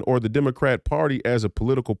white women or the Democrat Party as a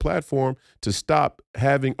political platform to stop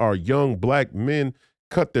having our young black men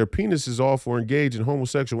cut their penises off or engage in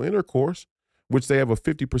homosexual intercourse, which they have a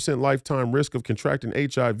 50% lifetime risk of contracting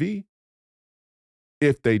HIV.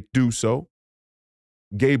 If they do so,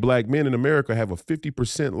 gay black men in America have a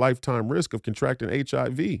 50% lifetime risk of contracting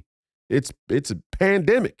HIV. It's a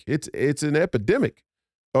pandemic. It's an epidemic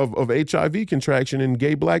of HIV contraction in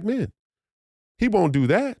gay black men. He won't do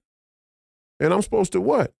that. And I'm supposed to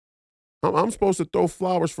what? I'm supposed to throw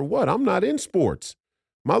flowers for what? I'm not in sports.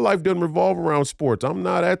 My life doesn't revolve around sports. I'm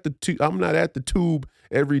not at the tube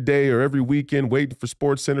every day or every weekend waiting for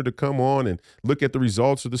Sports Center to come on and look at the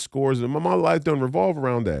results of the scores. And my life doesn't revolve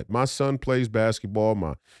around that. My son plays basketball.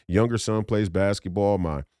 My younger son plays basketball.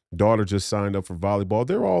 My daughter just signed up for volleyball.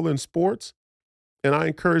 They're all in sports. And I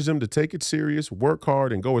encourage them to take it serious, work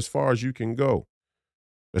hard, and go as far as you can go.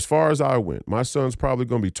 As far as I went, my son's probably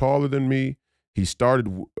going to be taller than me. He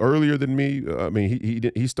started earlier than me.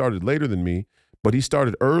 He started later than me. But he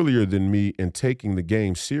started earlier than me in taking the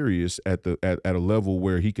game serious at a level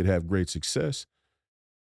where he could have great success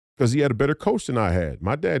because he had a better coach than I had.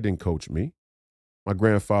 My dad didn't coach me. My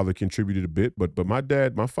grandfather contributed a bit, but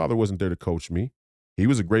my father wasn't there to coach me. He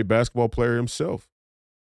was a great basketball player himself.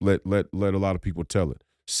 Let a lot of people tell it.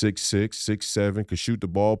 6'6", 6'7", could shoot the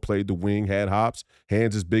ball, played the wing, had hops,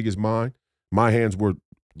 hands as big as mine. My hands were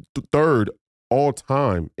third all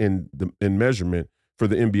time in measurement for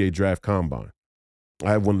the NBA draft combine. I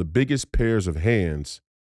have one of the biggest pairs of hands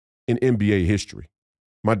in NBA history.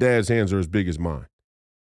 My dad's hands are as big as mine.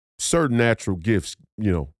 Certain natural gifts,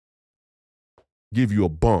 give you a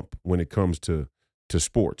bump when it comes to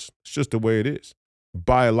sports. It's just the way it is.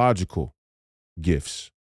 Biological gifts.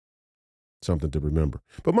 Something to remember.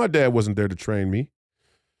 But my dad wasn't there to train me.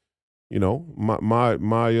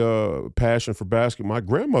 My passion for basketball. My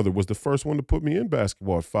grandmother was the first one to put me in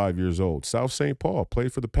basketball at 5 years old. South St. Paul,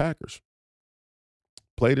 played for the Packers.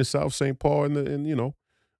 Played in South St. Paul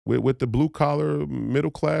with the blue collar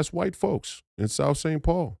middle class white folks in South St.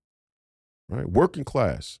 Paul, right? Working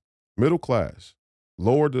class, middle class,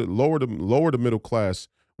 lower to middle class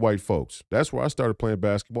white folks. That's where I started playing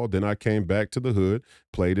basketball. Then I came back to the hood,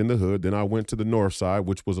 played in the hood. Then I went to the north side,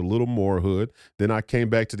 which was a little more hood. Then I came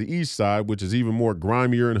back to the east side, which is even more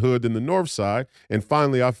grimier and hood than the north side. And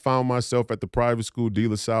finally, I found myself at the private school De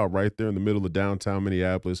La Salle right there in the middle of downtown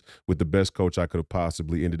Minneapolis with the best coach I could have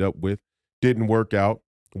possibly ended up with. Didn't work out.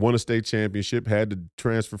 Won a state championship, had to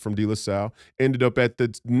transfer from De La Salle, ended up at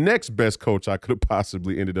the next best coach I could have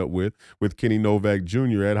possibly ended up with Kenny Novak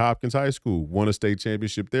Jr. at Hopkins High School. Won a state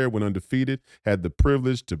championship there, went undefeated, had the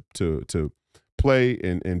privilege to play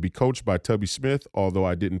and be coached by Tubby Smith, although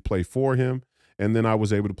I didn't play for him. And then I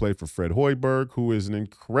was able to play for Fred Hoiberg, who is an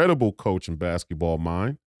incredible coach in basketball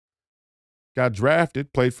mind. Got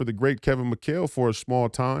drafted, played for the great Kevin McHale for a small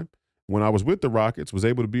time. When I was with the Rockets, was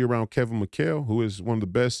able to be around Kevin McHale, who is one of the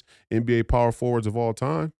best NBA power forwards of all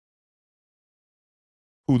time,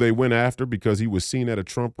 who they went after because he was seen at a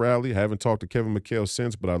Trump rally. I haven't talked to Kevin McHale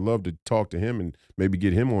since, but I'd love to talk to him and maybe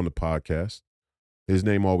get him on the podcast. His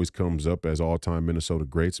name always comes up as all-time Minnesota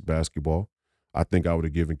greats basketball. I think I would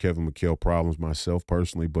have given Kevin McHale problems myself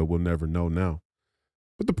personally, but we'll never know now.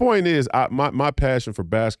 But the point is, my passion for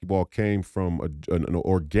basketball came from an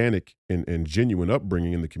organic and genuine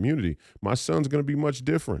upbringing in the community. My son's going to be much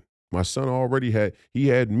different. My son already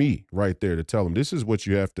had me right there to tell him, this is what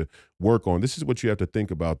you have to work on. This is what you have to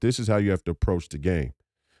think about. This is how you have to approach the game.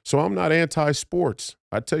 So I'm not anti-sports.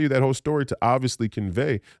 I tell you that whole story to obviously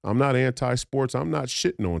convey I'm not anti-sports. I'm not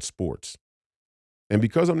shitting on sports. And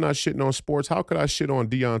because I'm not shitting on sports, how could I shit on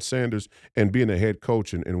Deion Sanders and being a head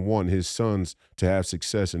coach and want his sons to have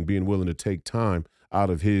success and being willing to take time out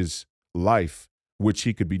of his life, which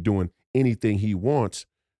he could be doing anything he wants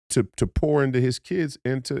to pour into his kids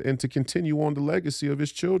and to continue on the legacy of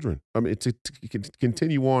his children. I mean, to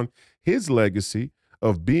continue on his legacy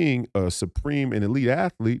of being a supreme and elite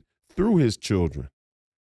athlete through his children.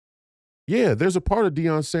 Yeah, there's a part of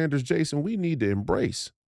Deion Sanders, Jason, we need to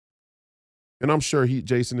embrace. And I'm sure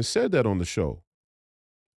Jason has said that on the show.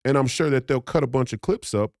 And I'm sure that they'll cut a bunch of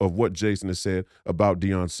clips up of what Jason has said about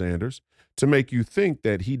Deion Sanders to make you think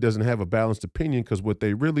that he doesn't have a balanced opinion, because what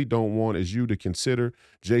they really don't want is you to consider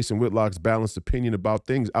Jason Whitlock's balanced opinion about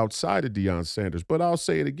things outside of Deion Sanders. But I'll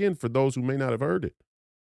say it again for those who may not have heard it.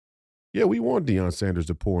 Yeah, we want Deion Sanders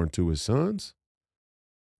to pour into his sons.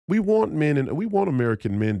 We want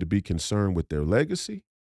American men to be concerned with their legacy.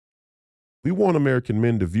 We want American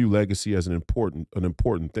men to view legacy as an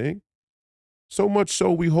important thing. So much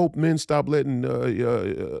so, we hope men stop letting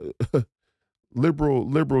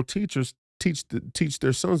liberal teachers teach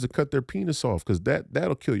their sons to cut their penis off, because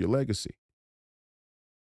that'll kill your legacy.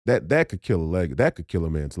 That could kill a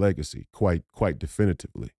man's legacy quite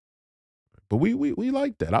definitively. But we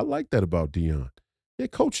like that. I like that about Deion. Yeah,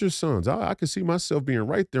 coach your sons. I could see myself being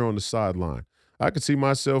right there on the sideline. I could see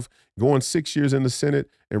myself going 6 years in the Senate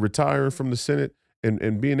and retiring from the Senate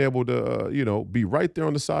and being able to, be right there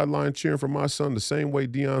on the sideline cheering for my son the same way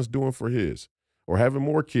Deion's doing for his, or having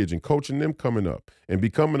more kids and coaching them coming up and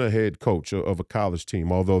becoming a head coach of a college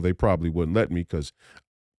team, although they probably wouldn't let me, because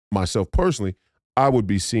myself personally, I would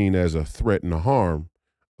be seen as a threat and a harm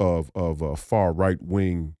of far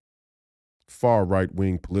right-wing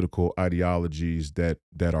political ideologies that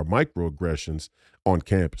are microaggressions on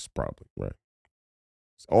campus, probably, right?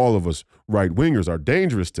 All of us right-wingers are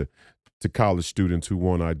dangerous to college students who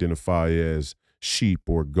want to identify as sheep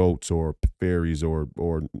or goats or fairies or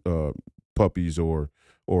puppies or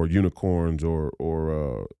unicorns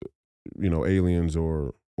or aliens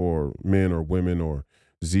or men or women or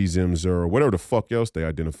Zims or whatever the fuck else they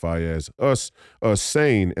identify as. Us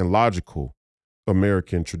sane and logical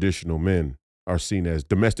American traditional men are seen as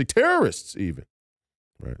domestic terrorists even.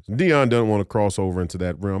 Right. Deion doesn't want to cross over into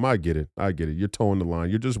that realm. I get it. You're towing the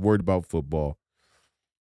line. You're just worried about football.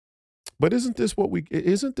 But isn't this what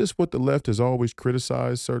the left has always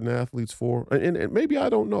criticized certain athletes for? And maybe I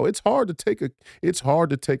don't know. It's hard to take a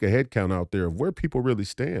head count out there of where people really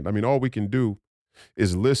stand. I mean, all we can do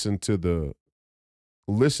is listen to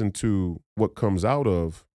what comes out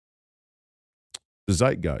of the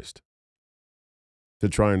zeitgeist to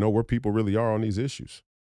try and know where people really are on these issues.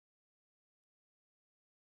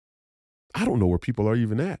 I don't know where people are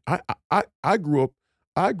even at. I grew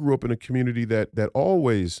up in a community that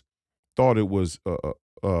always thought it was a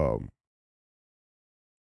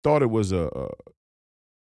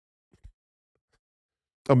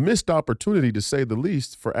missed opportunity, to say the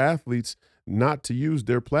least, for athletes not to use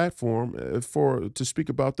their platform to speak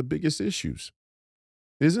about the biggest issues.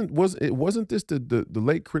 Wasn't this the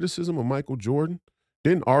late criticism of Michael Jordan?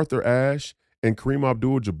 Didn't Arthur Ashe and Kareem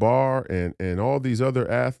Abdul-Jabbar and all these other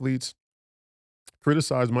athletes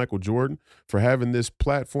criticize Michael Jordan for having this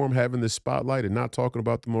platform, having this spotlight, and not talking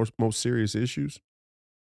about the most serious issues?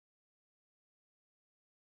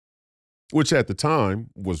 Which at the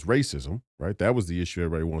time was racism, right? That was the issue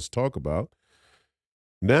everybody wants to talk about.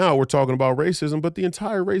 Now we're talking about racism, but the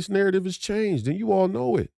entire race narrative has changed, and you all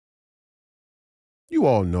know it. You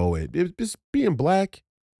all know it. It's being black.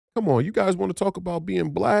 Come on, you guys want to talk about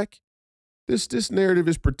being black? This narrative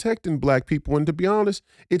is protecting black people, and to be honest,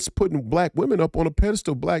 it's putting black women up on a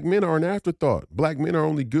pedestal. Black men are an afterthought. Black men are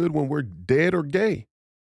only good when we're dead or gay,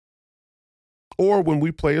 or when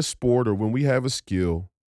we play a sport, or when we have a skill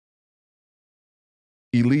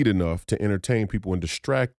elite enough to entertain people and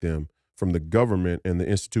distract them from the government and the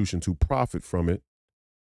institutions who profit from it,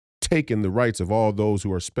 taking the rights of all those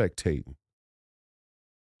who are spectating.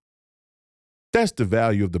 That's the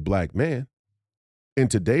value of the black man. In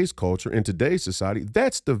today's culture, in today's society,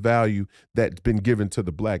 that's the value that's been given to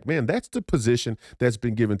the black man. That's the position that's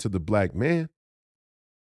been given to the black man.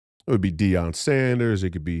 It would be Deion Sanders.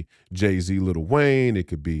 It could be Jay-Z, Lil Wayne. It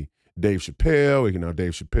could be Dave Chappelle. Now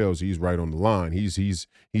Dave Chappelle's, he's right on the line. He's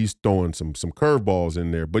throwing some curveballs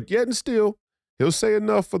in there. But yet and still, He'll say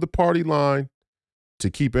enough for the party line to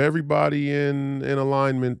keep everybody in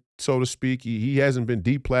alignment, so to speak. He hasn't been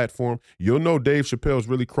deplatformed. You'll know Dave Chappelle's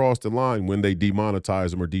really crossed the line when they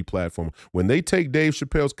demonetize him or deplatform him. When they take Dave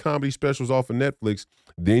Chappelle's comedy specials off of Netflix,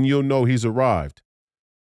 then you'll know he's arrived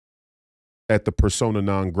at the persona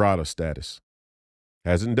non grata status.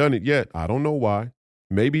 Hasn't done it yet. I don't know why.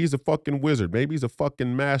 Maybe he's a fucking wizard. Maybe he's a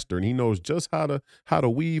fucking master, and he knows just how to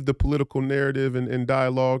weave the political narrative and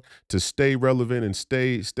dialogue to stay relevant and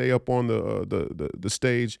stay up on the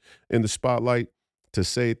stage in the spotlight to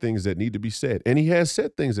say things that need to be said. And he has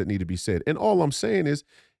said things that need to be said. And all I'm saying is,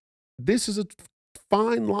 this is a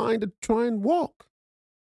fine line to try and walk.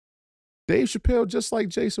 Dave Chappelle, just like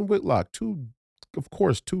Jason Whitlock, two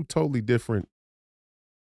totally different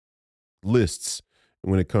lists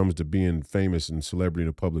when it comes to being famous and celebrity and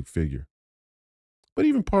a public figure. But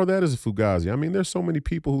even part of that is a fugazi. I mean, there's so many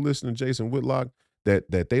people who listen to Jason Whitlock that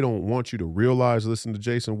they don't want you to realize listen to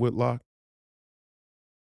Jason Whitlock.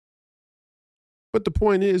 But the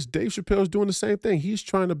point is, Dave Chappelle's doing the same thing. He's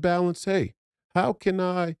trying to balance, hey, how can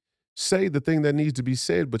I say the thing that needs to be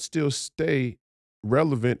said but still stay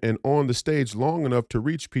relevant and on the stage long enough to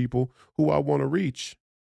reach people who I want to reach?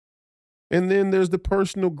 And then there's the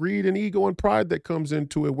personal greed and ego and pride that comes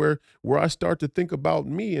into it where I start to think about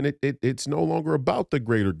me, and it's no longer about the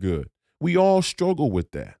greater good. We all struggle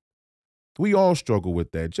with that. We all struggle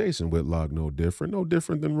with that. Jason Whitlock, no different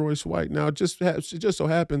than Royce White. Now, it just so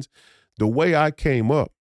happens the way I came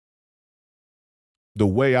up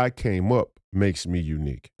makes me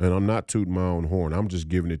unique. And I'm not tooting my own horn. I'm just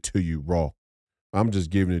giving it to you raw. I'm just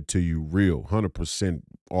giving it to you real, 100%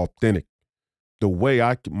 authentic. The way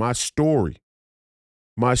my story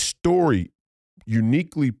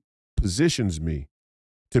uniquely positions me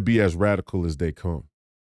to be as radical as they come.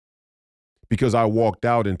 Because I walked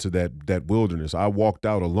out into that wilderness. I walked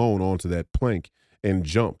out alone onto that plank and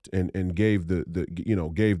jumped and gave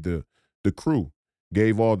the crew,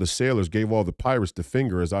 gave all the sailors, gave all the pirates the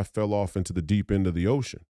finger as I fell off into the deep end of the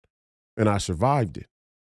ocean. And I survived it.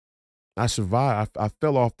 I survived. I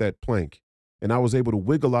fell off that plank, and I was able to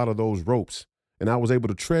wiggle out of those ropes. And I was able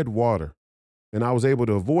to tread water, and I was able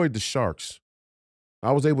to avoid the sharks.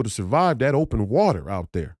 I was able to survive that open water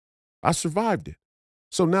out there. I survived it.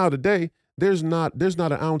 So now today, there's not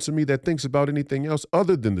an ounce of me that thinks about anything else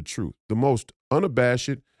other than the truth, the most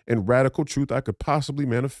unabashed and radical truth I could possibly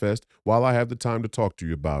manifest while I have the time to talk to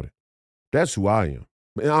you about it. That's who I am.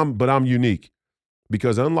 But I'm unique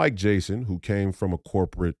because unlike Jason, who came from a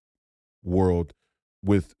corporate world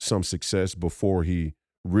with some success before he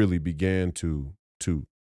really began to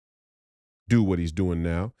do what he's doing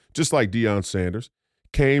now, just like Deion Sanders,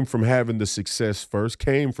 came from having the success first,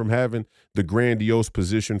 came from having the grandiose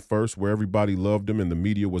position first where everybody loved him and the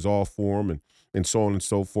media was all for him and so on and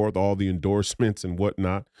so forth, all the endorsements and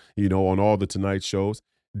whatnot, on all the Tonight shows.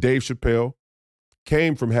 Dave Chappelle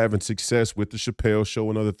came from having success with the Chappelle Show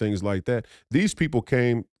and other things like that. These people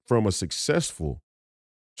came from a successful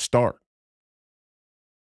start.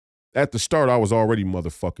 At the start, I was already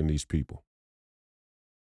motherfucking these people.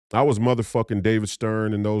 I was motherfucking David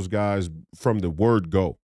Stern and those guys from the word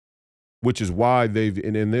go, which is why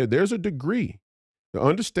there's a degree to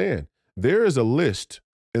understand. There is a list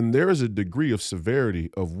and there is a degree of severity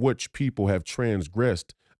of which people have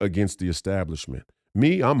transgressed against the establishment.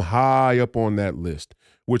 Me, I'm high up on that list,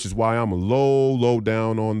 which is why I'm low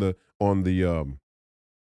down I'm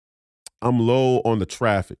low on the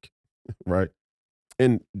traffic, right?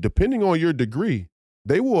 And depending on your degree,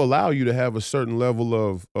 they will allow you to have a certain level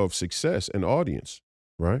of success and audience,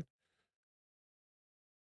 right?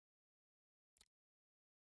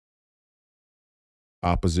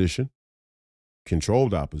 Opposition,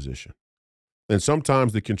 controlled opposition. And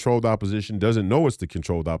sometimes the controlled opposition doesn't know it's the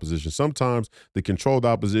controlled opposition. Sometimes the controlled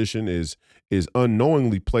opposition is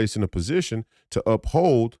unknowingly placed in a position to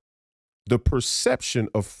uphold the perception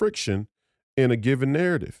of friction in a given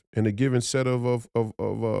narrative, in a given set of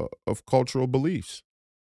cultural beliefs.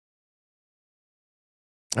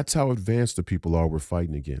 That's how advanced the people are we're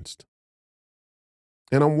fighting against.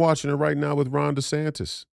 And I'm watching it right now with Ron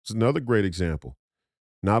DeSantis. It's another great example.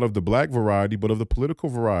 Not of the black variety, but of the political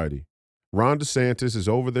variety. Ron DeSantis is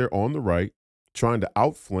over there on the right, trying to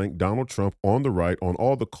outflank Donald Trump on the right on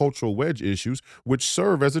all the cultural wedge issues, which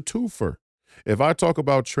serve as a twofer. If I talk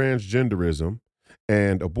about transgenderism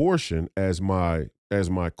and abortion as my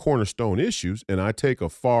cornerstone issues, and I take a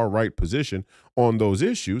far right position on those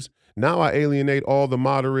issues, now I alienate all the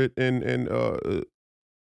moderate and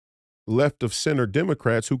left of center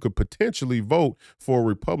Democrats who could potentially vote for a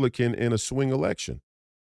Republican in a swing election.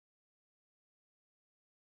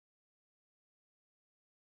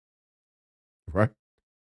 right?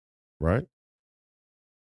 Right?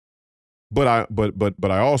 But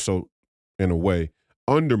I also, in a way,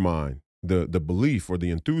 undermine the belief or the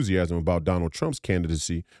enthusiasm about Donald Trump's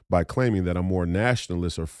candidacy by claiming that I'm more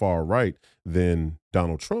nationalist or far right than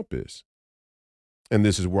Donald Trump is. And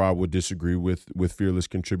this is where I would disagree with fearless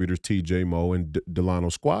contributors T.J. Moe and Delano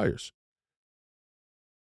Squires.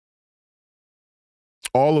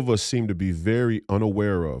 All of us seem to be very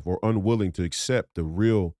unaware of or unwilling to accept the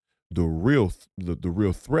real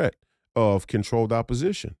threat of controlled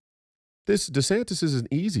opposition. This DeSantis isn't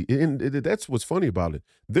easy, and that's what's funny about it.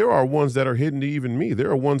 There are ones that are hidden to even me.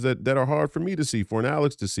 There are ones that are hard for me to see, for an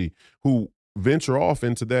Alex to see, who venture off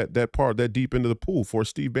into that part, that deep into the pool, for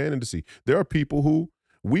Steve Bannon to see. There are people who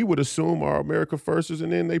we would assume are America firsters,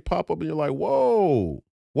 and then they pop up, and you're like, whoa,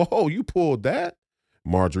 you pulled that.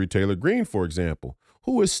 Marjorie Taylor Greene, for example,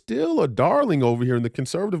 who is still a darling over here in the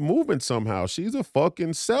conservative movement somehow. She's a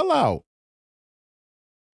fucking sellout.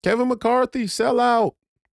 Kevin McCarthy, sellout.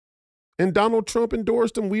 And Donald Trump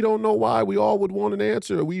endorsed him. We don't know why. We all would want an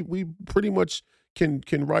answer. We pretty much can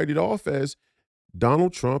write it off as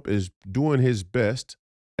Donald Trump is doing his best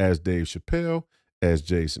as Dave Chappelle, as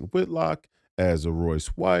Jason Whitlock, as a Royce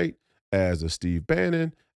White, as a Steve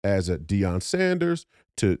Bannon, as a Deion Sanders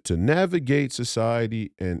to navigate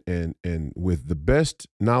society and with the best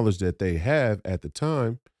knowledge that they have at the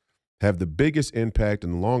time, have the biggest impact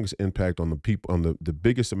and the longest impact on the people, on the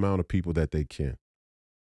biggest amount of people that they can.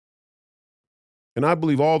 And I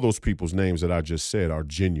believe all those people's names that I just said are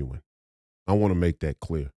genuine. I want to make that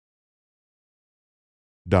clear.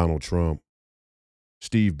 Donald Trump,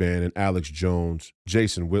 Steve Bannon, Alex Jones,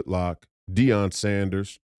 Jason Whitlock, Deion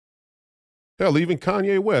Sanders. Hell, even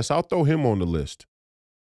Kanye West, I'll throw him on the list.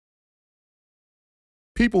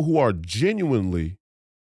 People who are genuinely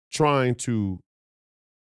trying to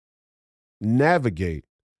navigate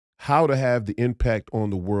how to have the impact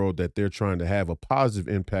on the world that they're trying to have, a positive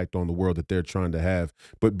impact on the world that they're trying to have,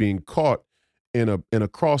 but being caught in a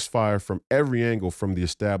crossfire from every angle from the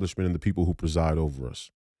establishment and the people who preside over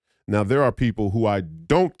us. Now, there are people who I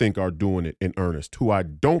don't think are doing it in earnest, who I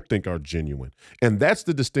don't think are genuine. And that's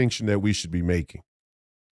the distinction that we should be making.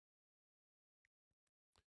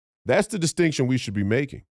 That's the distinction we should be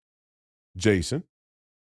making. Jason,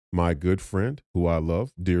 my good friend, who I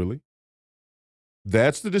love dearly,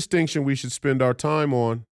 that's the distinction we should spend our time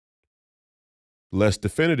on. Less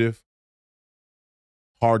definitive,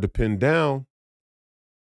 hard to pin down,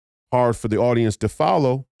 hard for the audience to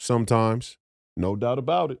follow sometimes, no doubt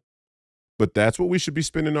about it. But that's what we should be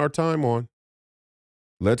spending our time on.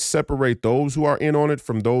 Let's separate those who are in on it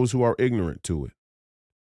from those who are ignorant to it.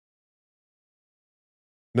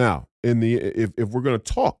 Now, if we're going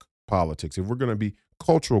to talk politics, if we're going to be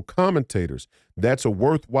cultural commentators, that's a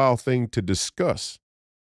worthwhile thing to discuss.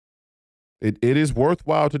 It is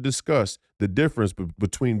worthwhile to discuss the difference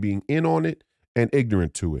between being in on it and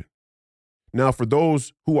ignorant to it. Now, for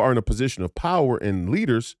those who are in a position of power and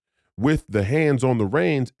leaders with the hands on the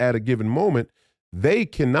reins at a given moment, they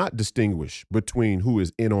cannot distinguish between who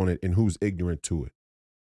is in on it and who's ignorant to it.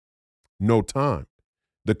 No time.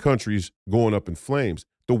 The country's going up in flames.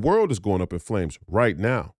 The world is going up in flames right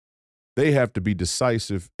now. They have to be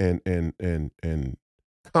decisive and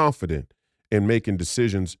confident in making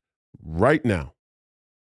decisions right now.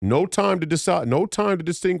 No time to decide, no time to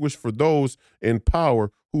distinguish for those in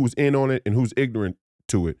power who's in on it and who's ignorant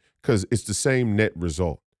to it, because it's the same net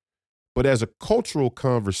result. But as a cultural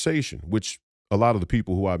conversation, which a lot of the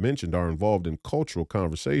people who I mentioned are involved in cultural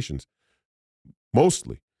conversations,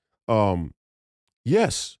 mostly,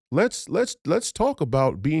 yes, let's talk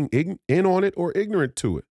about being in on it or ignorant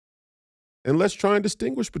to it. And let's try and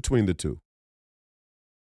distinguish between the two.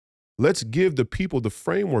 Let's give the people the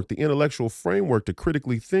framework, the intellectual framework to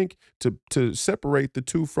critically think, to separate the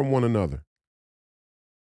two from one another.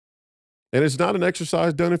 And it's not an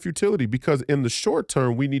exercise done in futility, because in the short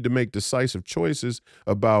term, we need to make decisive choices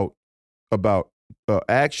about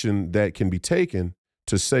action that can be taken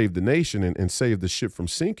to save the nation and save the ship from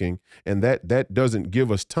sinking. And that doesn't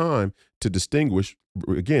give us time to distinguish,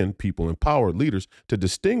 again, people in power, leaders, to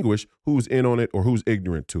distinguish who's in on it or who's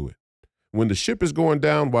ignorant to it. When the ship is going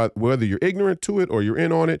down, whether you're ignorant to it or you're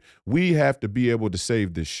in on it, we have to be able to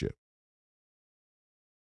save this ship.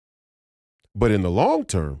 But in the long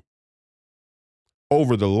term,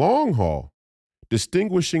 over the long haul,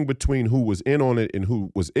 distinguishing between who was in on it and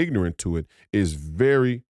who was ignorant to it is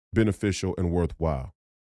very beneficial and worthwhile.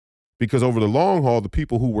 Because over the long haul, the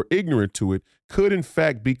people who were ignorant to it could, in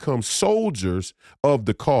fact, become soldiers of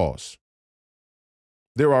the cause.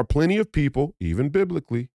 There are plenty of people, even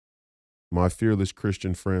biblically, my fearless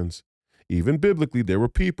Christian friends, even biblically, there were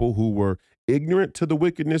people who were ignorant to the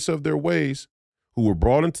wickedness of their ways, who were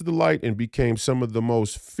brought into the light and became some of the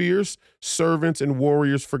most fierce servants and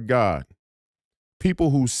warriors for God. People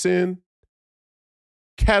whose sin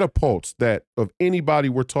catapults that of anybody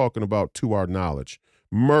we're talking about to our knowledge.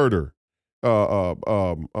 Murder, all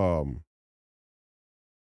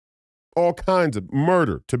kinds of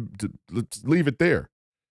murder, let's leave it there.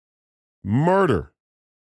 Murder,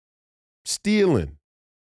 stealing,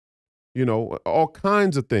 all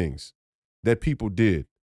kinds of things that people did,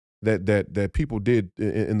 that people did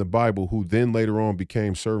in the Bible, who then later on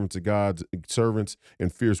became servants of God's servants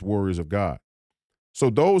and fierce warriors of God. So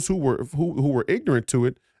those who were ignorant to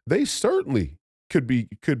it, they certainly could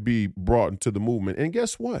be brought into the movement. And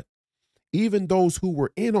guess what? Even those who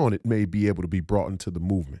were in on it may be able to be brought into the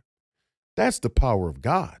movement. That's the power of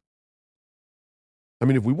God. I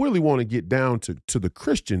mean, if we really want to get down to the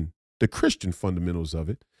Christian fundamentals of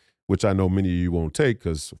it, which I know many of you won't take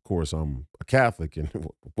because, of course, I'm a Catholic, and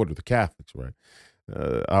what are the Catholics, right?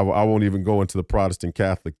 I won't even go into the Protestant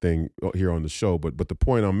Catholic thing here on the show, but the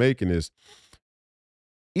point I'm making is,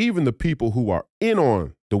 even the people who are in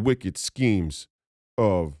on the wicked schemes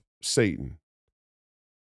of Satan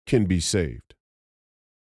can be saved.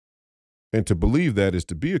 And to believe that is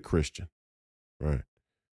to be a Christian, right?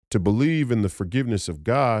 To believe in the forgiveness of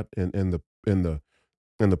God and the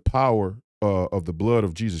power of the blood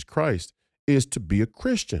of Jesus Christ is to be a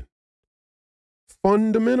Christian,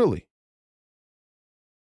 fundamentally.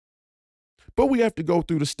 But we have to go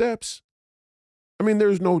through the steps. I mean,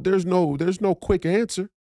 there's no quick answer.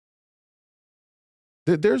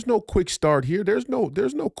 There's no quick start here. There's no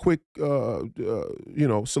quick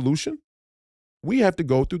solution. We have to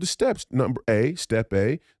go through the steps. Step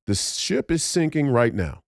A, the ship is sinking right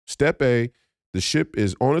now. Step A, the ship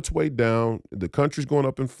is on its way down. The country's going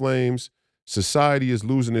up in flames. Society is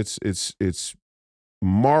losing its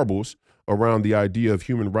marbles around the idea of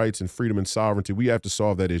human rights and freedom and sovereignty. We have to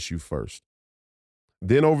solve that issue first.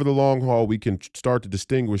 Then over the long haul, we can start to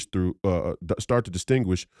distinguish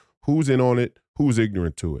who's in on it, who's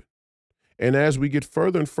ignorant to it. And as we get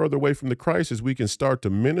further and further away from the crisis, we can start to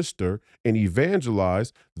minister and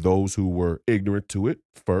evangelize those who were ignorant to it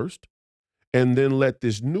first, and then let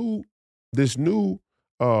this new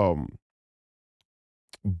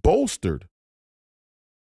bolstered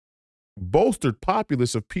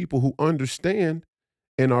populace of people who understand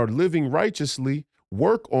and are living righteously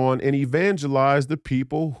work on and evangelize the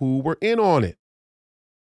people who were in on it.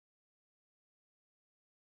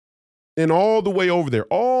 And all the way over there,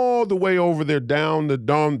 down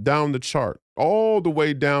the chart, all the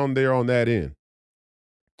way down there on that end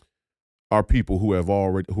are people who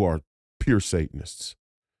are pure Satanists,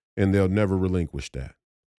 and they'll never relinquish that.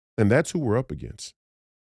 And that's who we're up against.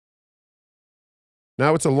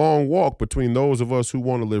 Now, it's a long walk between those of us who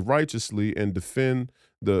want to live righteously and defend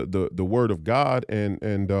the word of God and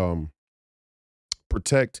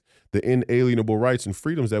protect the inalienable rights and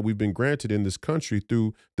freedoms that we've been granted in this country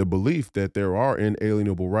through the belief that there are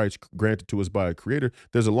inalienable rights granted to us by a creator.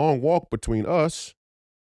 There's a long walk between us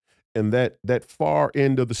and that far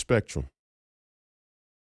end of the spectrum.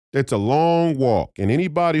 It's a long walk, and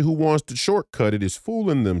anybody who wants to shortcut it is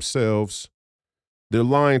fooling themselves. They're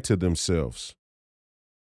lying to themselves.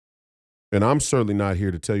 And I'm certainly not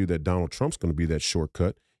here to tell you that Donald Trump's going to be that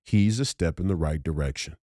shortcut. He's a step in the right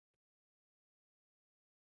direction.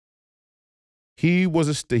 He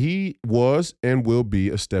was and will be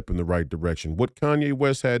a step in the right direction. What Kanye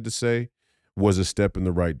West had to say was a step in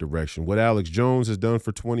the right direction. What Alex Jones has done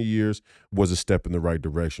for 20 years was a step in the right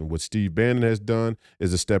direction. What Steve Bannon has done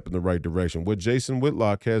is a step in the right direction. What Jason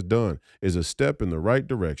Whitlock has done is a step in the right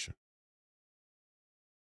direction.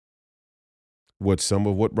 Some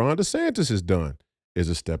of what Ron DeSantis has done is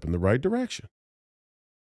a step in the right direction.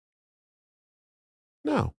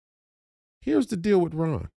 Now, here's the deal with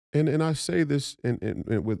Ron. And I say this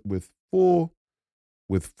with full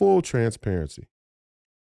transparency.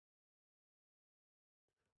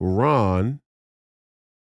 Ron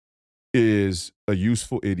is a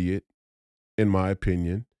useful idiot, in my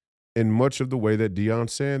opinion, in much of the way that Deion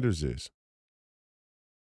Sanders is.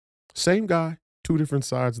 Same guy, two different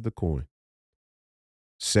sides of the coin.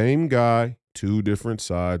 Same guy, two different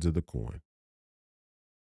sides of the coin.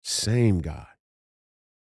 Same guy.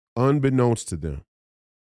 Unbeknownst to them.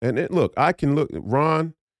 And look,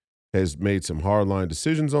 Ron has made some hardline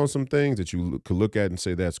decisions on some things that you could look at and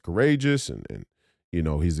say that's courageous. And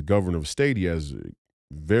he's the governor of a state. He has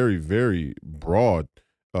very, very broad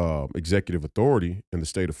executive authority in the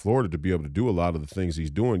state of Florida to be able to do a lot of the things he's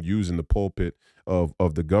doing, using the pulpit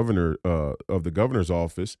of the governor of the governor's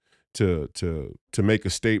office to make a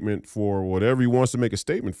statement for whatever he wants to make a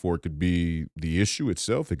statement for. It could be the issue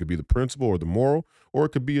itself, it could be the principle or the moral, or it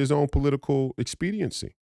could be his own political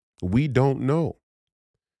expediency. We don't know.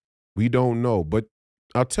 We don't know. But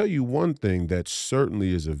I'll tell you one thing that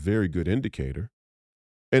certainly is a very good indicator,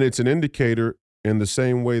 and it's an indicator in the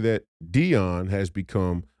same way that Deion has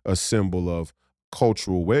become a symbol of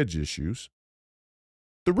cultural wedge issues.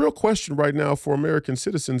 The real question right now for American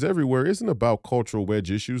citizens everywhere isn't about cultural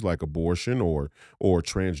wedge issues like abortion or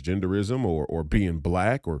transgenderism or being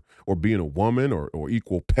black or being a woman or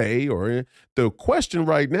equal pay the question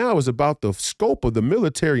right now is about the scope of the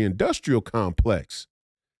military industrial complex.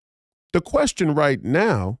 The question right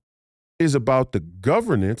now is about the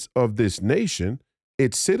governance of this nation,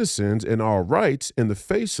 its citizens, and our rights in the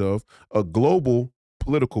face of a global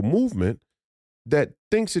political movement that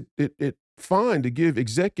thinks it fine to give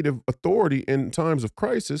executive authority in times of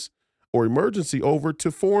crisis or emergency over to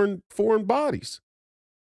foreign bodies,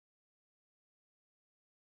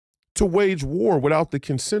 to wage war without the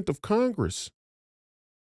consent of Congress,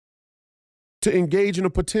 to engage in a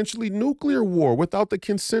potentially nuclear war without the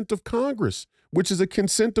consent of Congress, which is a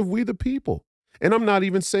consent of we the people. And I'm not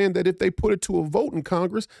even saying that if they put it to a vote in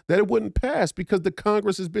Congress that it wouldn't pass, because the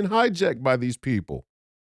Congress has been hijacked by these people.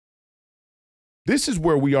 This is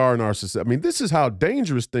where we are in our society. I mean, this is how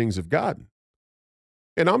dangerous things have gotten.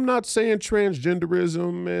 And I'm not saying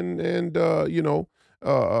transgenderism and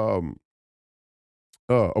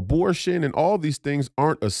abortion and all these things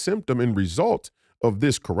aren't a symptom and result of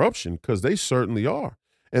this corruption, because they certainly are.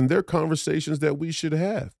 And they're conversations that we should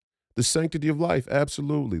have. The sanctity of life,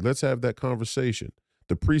 absolutely. Let's have that conversation.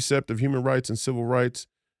 The precept of human rights and civil rights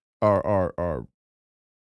are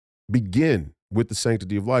begin with the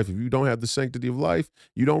sanctity of life. If you don't have the sanctity of life,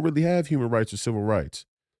 you don't really have human rights or civil rights.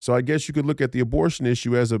 So I guess you could look at the abortion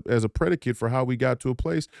issue as a predicate for how we got to a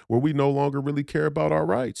place where we no longer really care about our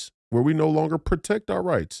rights, where we no longer protect our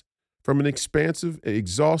rights from an expansive,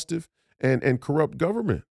 exhaustive, and corrupt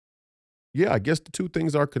government. Yeah, I guess the two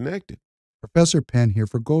things are connected. Professor Penn here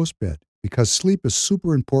for GhostBed, because sleep is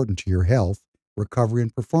super important to your health, recovery,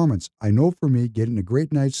 and performance. I know for me, getting a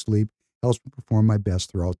great night's sleep helps me perform my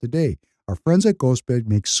best throughout the day. Our friends at GhostBed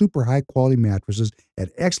make super high-quality mattresses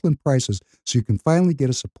at excellent prices so you can finally get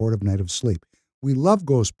a supportive night of sleep. We love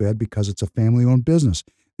GhostBed because it's a family-owned business.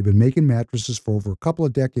 They've been making mattresses for over a couple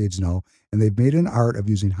of decades now, and they've made an art of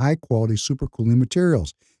using high-quality, super cooling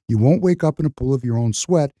materials. You won't wake up in a pool of your own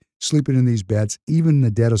sweat sleeping in these beds, even in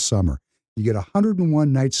the dead of summer. You get a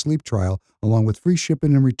 101-night sleep trial along with free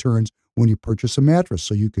shipping and returns when you purchase a mattress,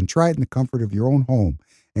 so you can try it in the comfort of your own home.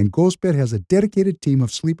 And GhostBed has a dedicated team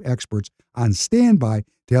of sleep experts on standby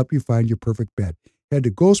to help you find your perfect bed. Head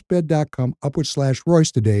to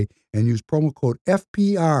ghostbed.com/Royce today and use promo code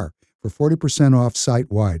FPR for 40% off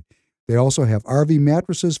site-wide. They also have RV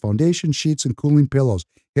mattresses, foundation sheets, and cooling pillows.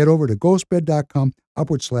 Head over to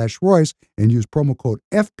ghostbed.com/Royce and use promo code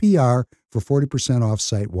FPR for 40% off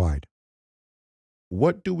site-wide.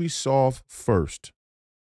 What do we solve first?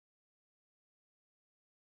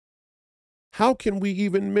 How can we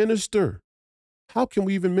even minister? How can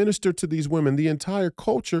we even minister to these women? The entire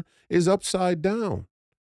culture is upside down.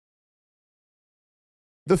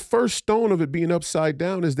 The first stone of it being upside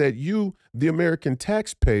down is that you, the American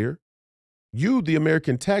taxpayer,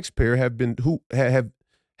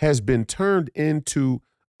 has been turned into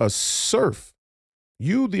a serf.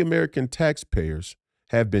 You, the American taxpayers,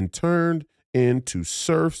 have been turned into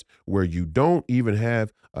serfs where you don't even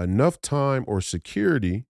have enough time or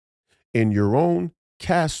security in your own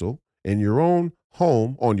castle, in your own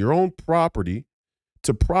home, on your own property,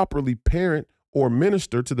 to properly parent or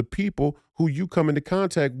minister to the people who you come into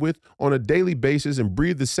contact with on a daily basis and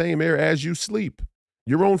breathe the same air as you sleep.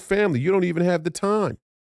 Your own family, you don't even have the time.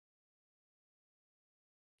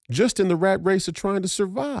 Just in the rat race of trying to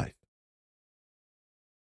survive.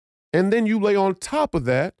 And then you lay on top of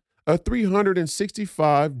that a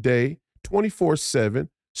 365-day, 24/7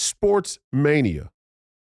 sports mania.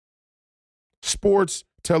 Sports,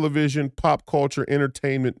 television, pop culture,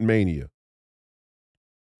 entertainment mania.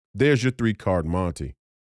 There's your 3-card Monty.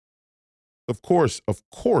 Of course,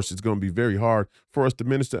 it's going to be very hard for us to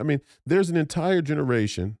minister. I mean, there's an entire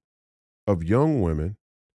generation of young women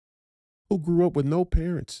who grew up with no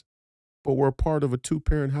parents, but were a part of a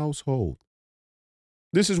 2-parent household.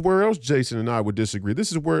 This is where else Jason and I would disagree.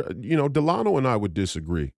 This is where, Delano and I would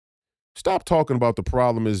disagree. Stop talking about the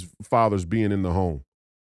problem is fathers being in the home.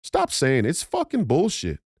 Stop saying it. It's fucking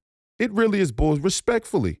bullshit. It really is bullshit.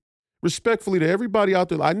 Respectfully to everybody out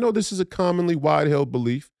there. I know this is a commonly wide-held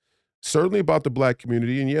belief. certainly about the black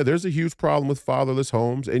community. And yeah, there's a huge problem with fatherless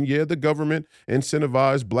homes. And yeah, the government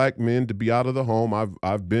incentivized black men to be out of the home.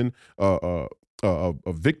 I've been a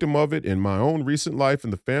victim of it in my own recent life in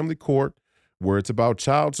the family court, where it's about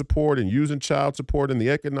child support and using child support and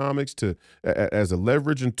the economics as a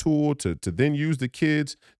leverage and tool to then use the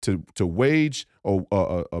kids to wage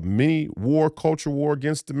a mini war, culture war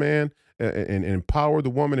against the man and empower the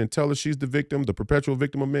woman and tell her she's the victim, the perpetual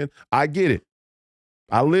victim of men. I get it.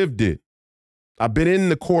 I lived it. I've been in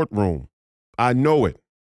the courtroom. I know it.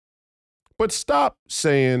 But stop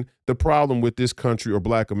saying the problem with this country or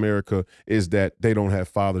black America is that they don't have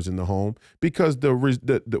fathers in the home, because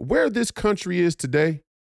where this country is today,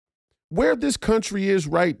 where this country is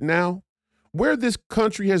right now, where this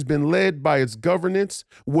country has been led by its governance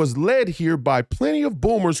was led here by plenty of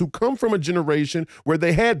boomers who come from a generation where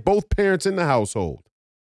they had both parents in the household.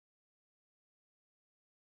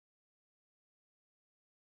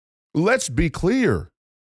 Let's be clear.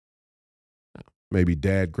 Maybe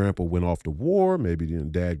dad, grandpa went off to war. Maybe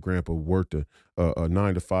dad, grandpa worked a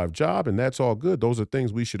 9-to-5 job, and that's all good. Those are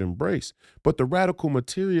things we should embrace. But the radical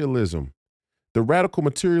materialism,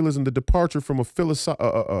 the departure from a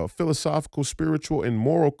philosophical, spiritual, and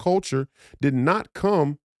moral culture did not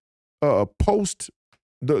come post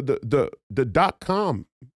the .com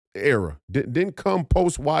era. Didn't come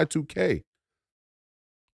post Y2K.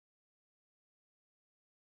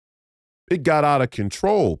 It got out of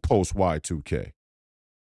control post Y2K.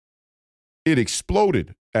 It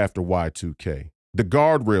exploded after Y2K. The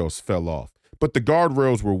guardrails fell off, but the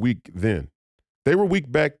guardrails were weak then. They were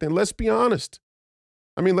weak back then. Let's be honest.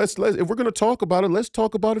 I mean, if we're going to talk about it, let's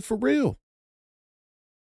talk about it for real.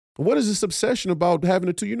 What is this obsession about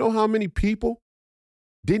having to? You know how many people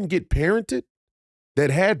didn't get parented that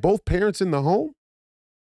had both parents in the home?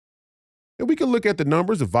 And we can look at the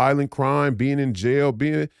numbers of violent crime, being in jail,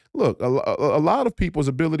 a lot of people's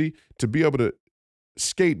ability to be able to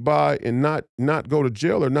skate by and not go to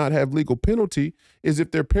jail or not have legal penalty is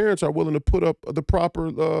if their parents are willing to put up the proper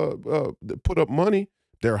put up money,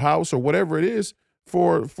 their house or whatever it is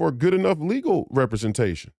for good enough legal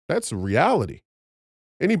representation. That's a reality.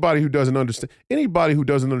 Anybody who doesn't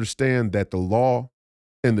understand that the law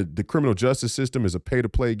and the criminal justice system is a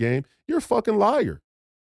pay-to-play game, you're a fucking liar.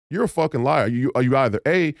 You're a fucking liar. You either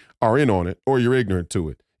A, are in on it, or you're ignorant to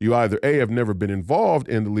it. You either A, have never been involved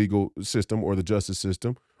in the legal system or the justice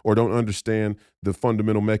system, or don't understand the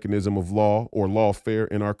fundamental mechanism of law or lawfare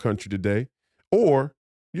in our country today, or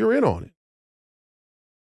you're in on it.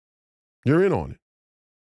 You're in on it.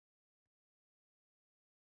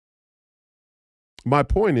 My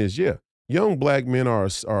point is, yeah, young black men are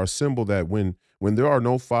a symbol that when there are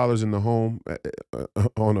no fathers in the home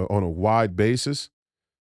on a wide basis,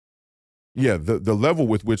 yeah, the level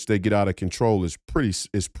with which they get out of control is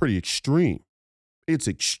pretty extreme. It's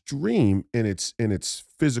extreme in its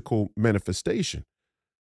physical manifestation,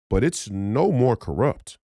 but it's no more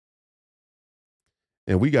corrupt.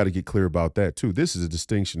 And we got to get clear about that too. This is a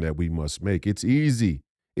distinction that we must make. It's easy.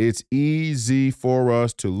 It's easy for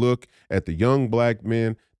us to look at the young black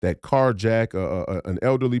men that carjack an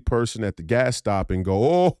elderly person at the gas stop and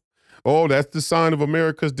go, oh, that's the sign of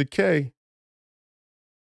America's decay.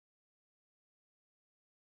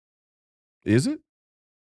 Is it?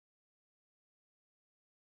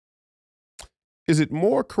 Is it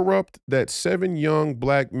more corrupt that 7 young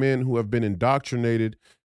black men who have been indoctrinated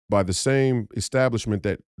by the same establishment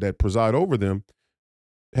that preside over them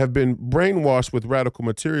have been brainwashed with radical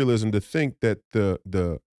materialism to think that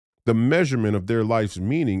the measurement of their life's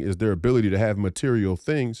meaning is their ability to have material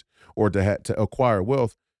things or to acquire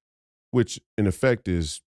wealth, which in effect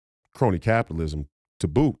is crony capitalism to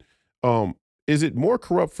boot. Is it more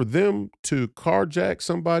corrupt for them to carjack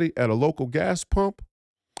somebody at a local gas pump,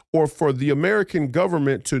 or for the American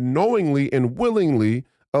government to knowingly and willingly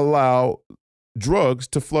allow drugs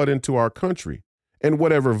to flood into our country and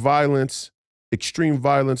whatever violence, extreme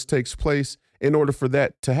violence takes place in order for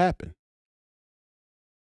that to happen?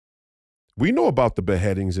 We know about the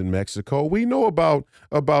beheadings in Mexico. We know about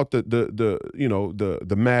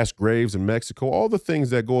the mass graves in Mexico, all the things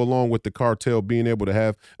that go along with the cartel being able to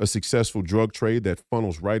have a successful drug trade that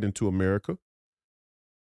funnels right into America.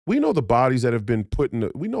 We know the bodies that have been put in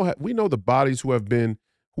we know the bodies who have been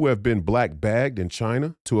black bagged in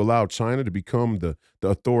China to allow China to become the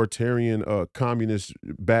authoritarian communist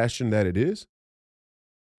bastion that it is.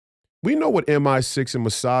 We know what MI6 and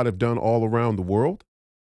Mossad have done all around the world.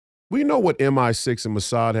 We know what MI6 and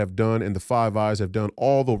Mossad have done and the Five Eyes have done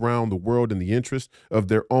all around the world in the interest of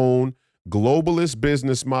their own globalist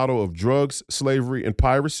business model of drugs, slavery, and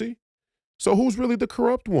piracy. So who's really the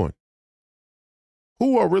corrupt one?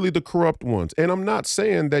 Who are really the corrupt ones? And I'm not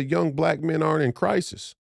saying that young black men aren't in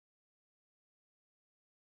crisis.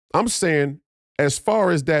 I'm saying as far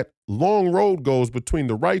as that long road goes between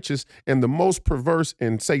the righteous and the most perverse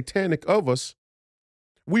and satanic of us,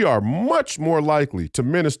 we are much more likely to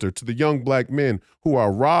minister to the young black men who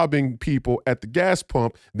are robbing people at the gas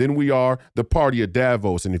pump than we are the party of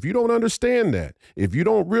Davos. And if you don't understand that, if you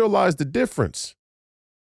don't realize the difference,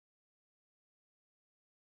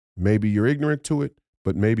 maybe you're ignorant to it,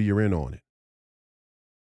 but maybe you're in on it.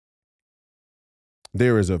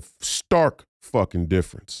 There is a stark fucking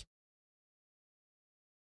difference.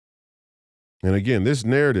 And again, this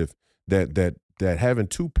narrative that having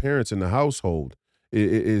two parents in the household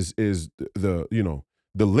is the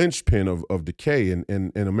the linchpin of decay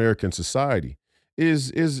in American society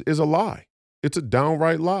is a lie. It's a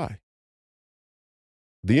downright lie.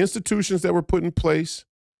 The institutions that were put in place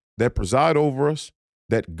that preside over us,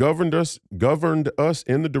 that governed us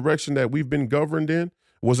in the direction that we've been governed in,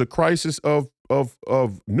 was a crisis of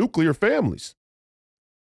nuclear families.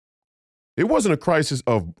 It wasn't a crisis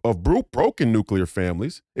of broken nuclear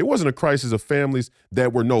families. It wasn't a crisis of families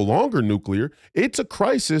that were no longer nuclear. It's a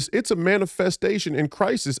crisis. It's a manifestation and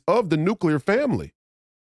crisis of the nuclear family.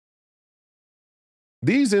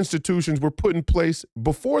 These institutions were put in place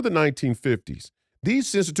before the 1950s.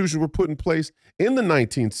 These institutions were put in place in the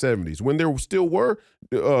 1970s when there still were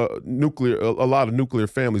a lot of nuclear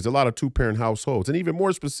families, a lot of two-parent households. And even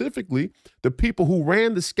more specifically, the people who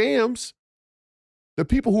ran the scams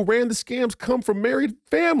come from married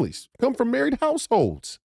families, come from married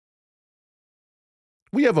households.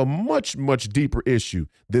 We have a much, much deeper issue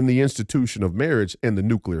than the institution of marriage and the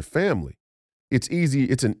nuclear family. It's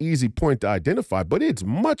an easy point to identify, but it's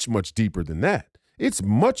much, much deeper than that. It's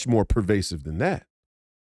much more pervasive than that.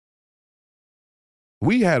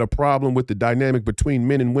 We had a problem with the dynamic between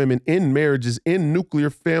men and women in marriages in nuclear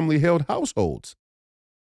family-held households.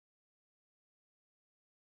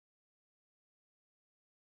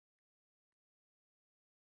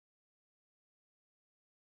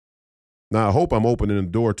 Now, I hope I'm opening the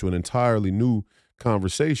door to an entirely new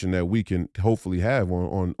conversation that we can hopefully have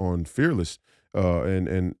on Fearless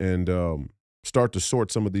and start to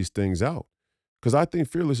sort some of these things out. Because I think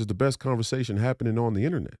Fearless is the best conversation happening on the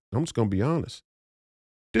internet. I'm just going to be honest.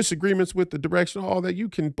 Disagreements with the direction, all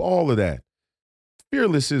of that.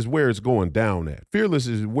 Fearless is where it's going down at. Fearless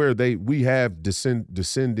is where we have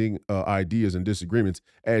descending ideas and disagreements,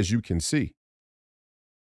 as you can see.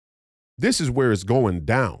 This is where it's going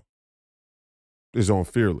down. Is on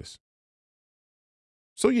Fearless.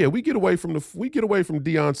 So yeah, we get away from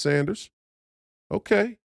Deion Sanders.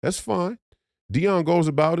 Okay, that's fine. Deion goes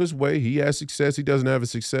about his way. He has success. He doesn't have a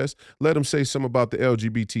success. Let him say something about the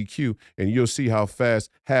LGBTQ, and you'll see how fast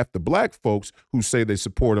half the black folks who say they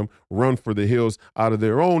support him run for the hills out of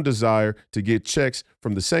their own desire to get checks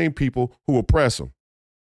from the same people who oppress them.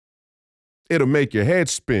 It'll make your head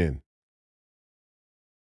spin.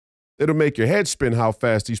 It'll make your head spin how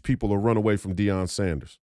fast these people will run away from Deion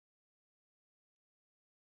Sanders.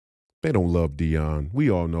 They don't love Deion. We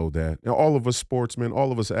all know that. And all of us sportsmen,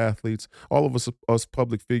 all of us athletes, all of us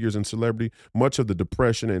public figures and celebrity, much of the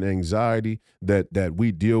depression and anxiety that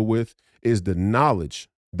we deal with is the knowledge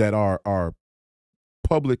that our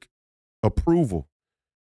public approval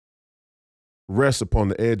rests upon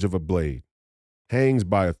the edge of a blade, hangs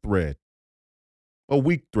by a thread, a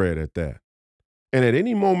weak thread at that. And at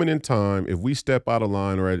any moment in time, if we step out of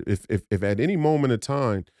line, or if at any moment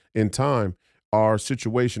in time, our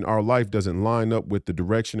situation, our life doesn't line up with the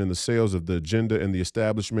direction and the sales of the agenda and the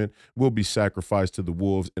establishment, we'll be sacrificed to the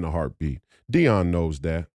wolves in a heartbeat. Deion knows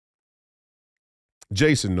that.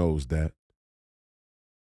 Jason knows that.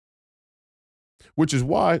 Which is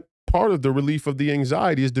why part of the relief of the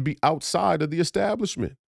anxiety is to be outside of the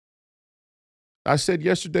establishment. I said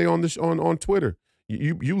yesterday on Twitter,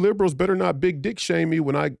 you liberals better not big dick shame me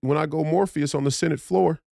when I go Morpheus on the Senate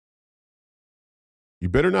floor. You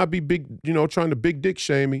better not be trying to big dick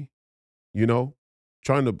shame me,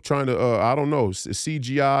 trying to I don't know,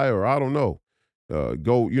 CGI, or I don't know,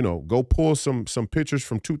 go pull some pictures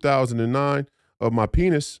from 2009 of my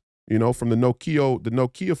penis, from the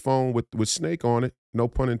Nokia phone with Snake on it, no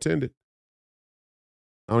pun intended.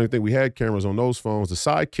 I don't even think we had cameras on those phones, the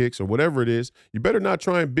sidekicks or whatever it is. You better not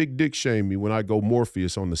try and big dick shame me when I go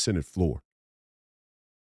Morpheus on the Senate floor,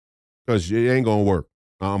 because it ain't going to work.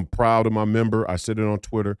 I'm proud of my member. I said it on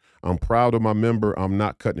Twitter. I'm proud of my member. I'm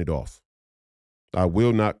not cutting it off. I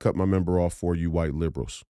will not cut my member off for you white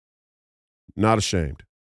liberals. Not ashamed.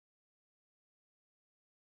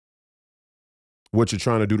 What you're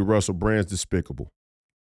trying to do to Russell Brand's despicable.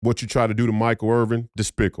 What you try to do to Michael Irvin,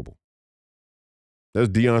 despicable. That's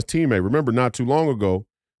Deion's teammate. Remember, not too long ago,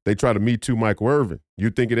 they tried to Me Too Michael Irvin. You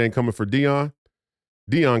think it ain't coming for Deion?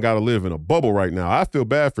 Deion got to live in a bubble right now. I feel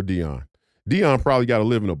bad for Deion. Deion probably got to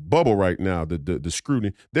live in a bubble right now. The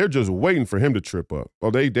scrutiny, they're just waiting for him to trip up. Oh,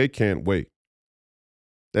 they can't wait.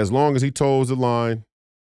 As long as he toes the line,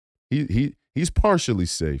 he's partially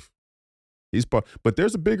safe. But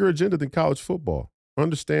there's a bigger agenda than college football.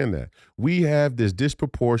 Understand that. We have this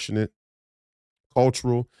disproportionate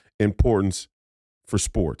cultural importance for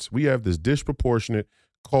sports. We have this disproportionate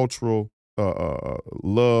cultural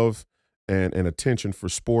love and attention for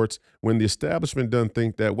sports. When the establishment doesn't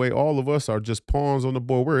think that way, all of us are just pawns on the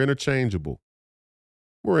board. We're interchangeable.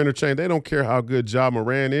 They don't care how good Ja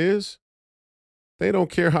Moran is. They don't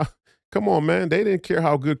care how, come on, man. They didn't care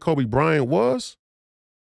how good Kobe Bryant was.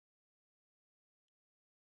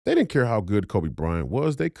 They didn't care how good Kobe Bryant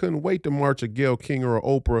was. They couldn't wait to march a Gayle King or a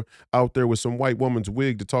Oprah out there with some white woman's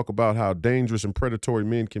wig to talk about how dangerous and predatory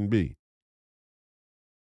men can be.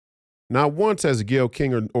 Not once has Gayle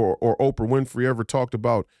King or Oprah Winfrey ever talked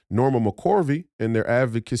about Norma McCorvey and their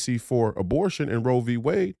advocacy for abortion and Roe v.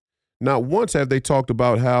 Wade. Not once have they talked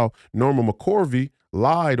about how Norma McCorvey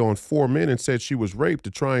lied on 4 men and said she was raped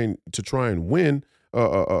to try and win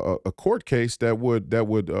a court case that would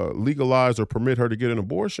legalize or permit her to get an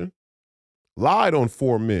abortion. Lied on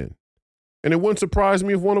 4 men. And it wouldn't surprise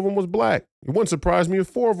me if one of them was black. It wouldn't surprise me if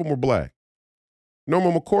 4 of them were black.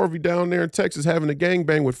 Norma McCorvey down there in Texas having a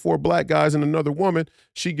gangbang with 4 black guys and another woman.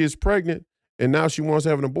 She gets pregnant, and now she wants to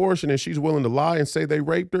have an abortion, and she's willing to lie and say they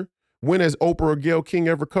raped her. When has Oprah or Gayle King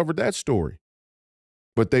ever covered that story?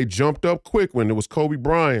 But they jumped up quick when it was Kobe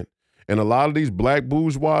Bryant. And a lot of these black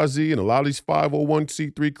bourgeoisie and a lot of these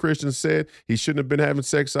 501c3 Christians said he shouldn't have been having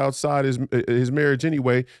sex outside his marriage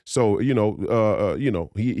anyway. So,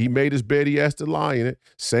 he made his bed, he has to lie in it.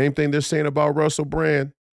 Same thing they're saying about Russell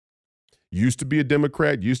Brand. Used to be a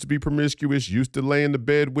Democrat, used to be promiscuous, used to lay in the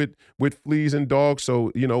bed with fleas and dogs.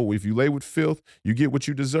 So, if you lay with filth, you get what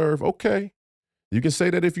you deserve. Okay. You can say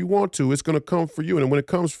that if you want to. It's going to come for you. And when it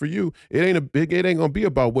comes for you, it ain't going to be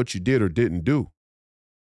about what you did or didn't do.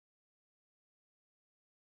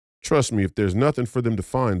 Trust me, if there's nothing for them to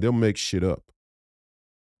find, they'll make shit up.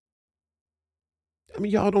 I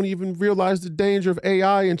mean, y'all don't even realize the danger of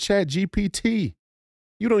AI and Chat GPT.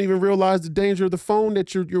 You don't even realize the danger of the phone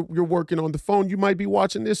that you're working on. The phone you might be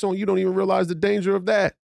watching this on, you don't even realize the danger of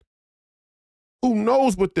that. Who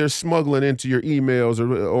knows what they're smuggling into your emails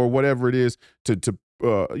or whatever it is to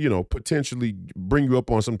potentially bring you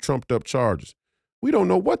up on some trumped up charges. We don't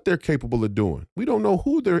know what they're capable of doing. We don't know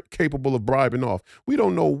who they're capable of bribing off. We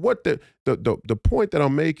don't know what the point that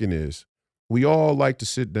I'm making is we all like to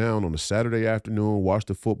sit down on a Saturday afternoon, watch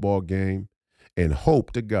the football game, and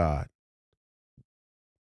hope to God,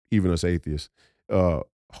 even us atheists,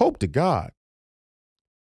 hope to God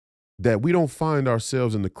that we don't find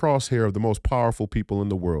ourselves in the crosshair of the most powerful people in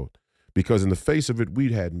the world, because in the face of it,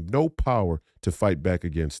 we had no power to fight back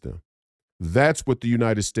against them. That's what the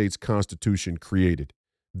United States Constitution created.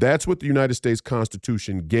 That's what the United States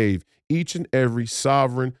Constitution gave each and every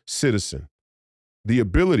sovereign citizen, the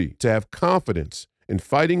ability to have confidence in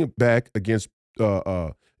fighting back against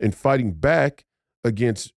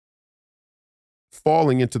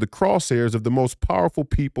falling into the crosshairs of the most powerful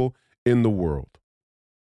people in the world.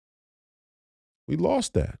 We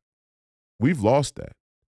lost that. We've lost that.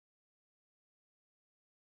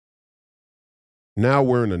 Now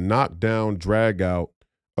we're in a knockdown, drag out,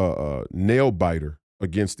 nail biter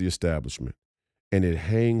against the establishment. And it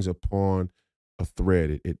hangs upon a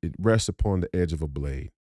thread. It rests upon the edge of a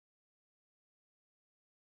blade.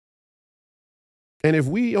 And if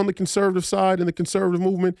we on the conservative side in the conservative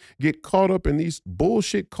movement get caught up in these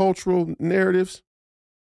bullshit cultural narratives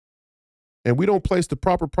and we don't place the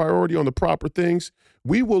proper priority on the proper things,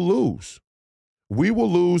 we will lose. We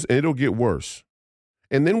will lose and it'll get worse.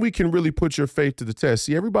 And then we can really put your faith to the test.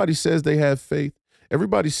 See, everybody says they have faith.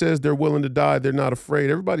 Everybody says they're willing to die. They're not afraid.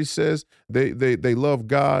 Everybody says they love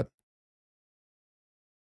God.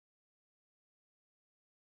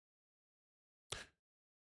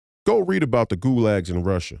 Go read about the gulags in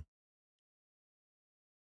Russia.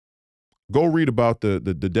 Go read about the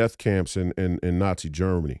death camps in Nazi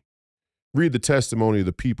Germany. Read the testimony of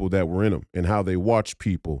the people that were in them and how they watched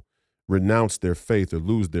people renounce their faith or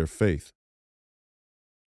lose their faith.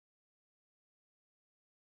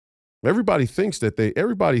 Everybody thinks that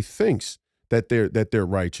they're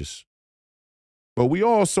righteous. But we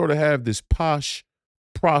all sort of have this posh,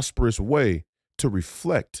 prosperous way to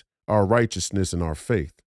reflect our righteousness and our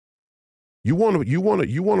faith. You want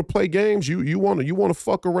to play games? You want to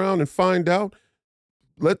fuck around and find out?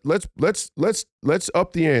 Let's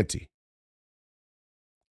up the ante.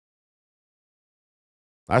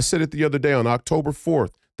 I said it the other day on October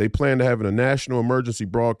 4th, they plan to have a national emergency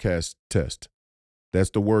broadcast test. That's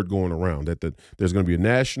the word going around, that there's going to be a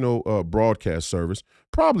national broadcast service,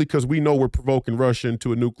 probably because we know we're provoking Russia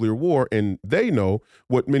into a nuclear war, and they know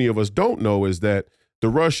what many of us don't know is that the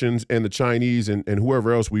Russians and the Chinese and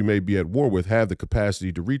whoever else we may be at war with have the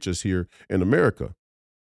capacity to reach us here in America.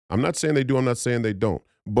 I'm not saying they do. I'm not saying they don't.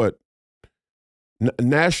 But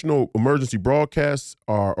national emergency broadcasts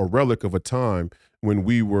are a relic of a time when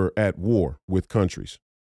we were at war with countries.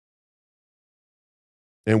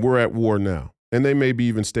 And we're at war now. And they may be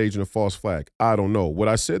even staging a false flag. I don't know. What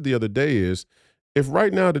I said the other day is, if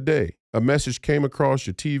right now today a message came across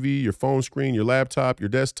your TV, your phone screen, your laptop, your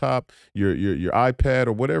desktop, your iPad,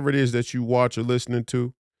 or whatever it is that you watch or listening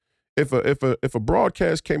to, if a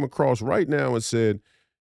broadcast came across right now and said,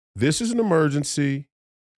 this is an emergency,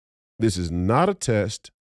 this is not a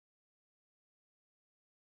test,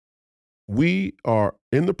 we are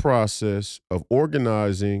in the process of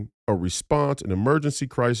organizing a response, an emergency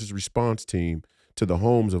crisis response team to the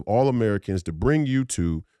homes of all Americans to bring you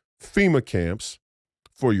to FEMA camps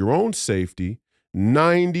for your own safety.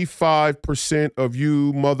 95% of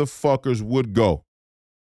you motherfuckers would go.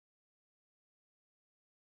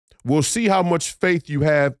 We'll see how much faith you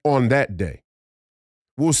have on that day.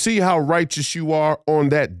 We'll see how righteous you are on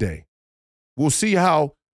that day. We'll see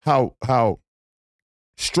how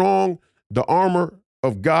strong the armor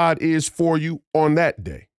of God is for you on that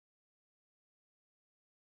day.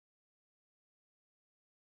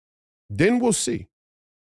 Then we'll see.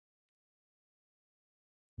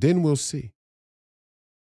 Then we'll see.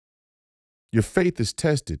 Your faith is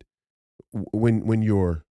tested when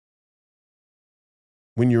you're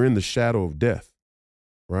in the shadow of death,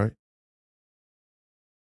 right?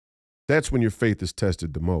 That's when your faith is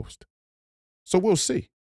tested the most. So we'll see.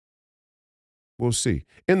 We'll see.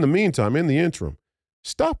 In the meantime, in the interim,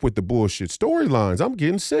 stop with the bullshit storylines. I'm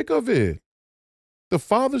getting sick of it. The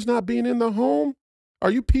father's not being in the home. Are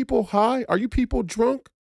you people high? Are you people drunk?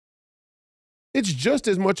 It's just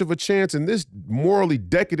as much of a chance in this morally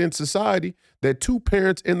decadent society that two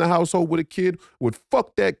parents in the household with a kid would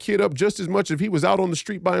fuck that kid up just as much if he was out on the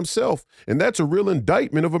street by himself. And that's a real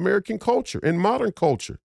indictment of American culture and modern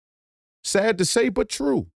culture. Sad to say, but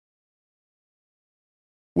true.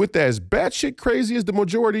 With as batshit crazy as the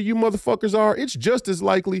majority of you motherfuckers are, it's just as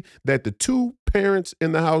likely that the two parents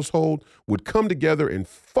in the household would come together and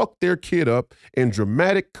fuck their kid up in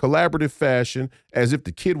dramatic collaborative fashion as if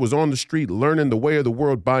the kid was on the street learning the way of the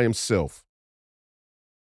world by himself.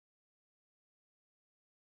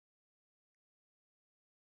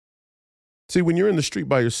 See, when you're in the street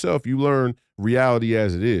by yourself, you learn reality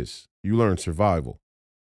as it is. You learn survival.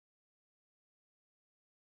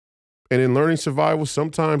 And in learning survival,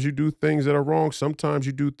 sometimes you do things that are wrong. Sometimes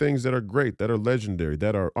you do things that are great, that are legendary,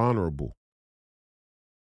 that are honorable.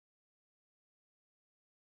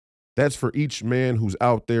 That's for each man who's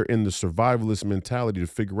out there in the survivalist mentality to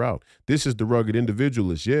figure out. This is the rugged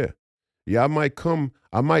individualist. Yeah. Yeah, I might come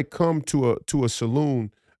to a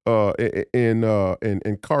saloon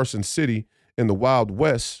in Carson City in the Wild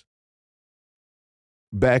West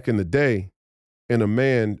back in the day, and a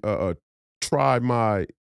man try my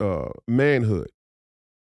manhood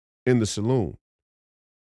in the saloon,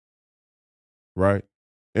 right?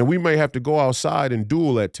 And we may have to go outside and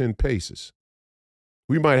duel at 10 paces.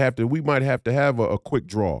 We might have to have a quick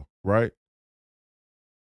draw, right?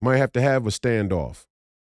 Might have to have a standoff.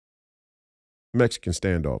 Mexican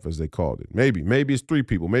standoff, as they called it. Maybe it's three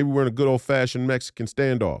people. Maybe we're in a good old-fashioned Mexican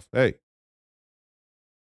standoff. Hey,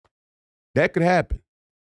 that could happen.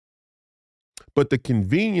 But the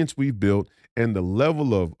convenience we've built and the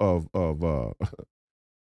level of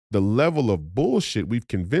bullshit we've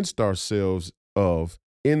convinced ourselves of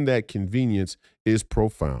in that convenience is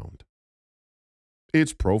profound.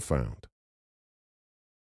 It's profound.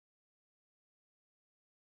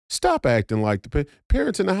 Stop acting like the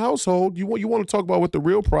parents in the household. You want to talk about what the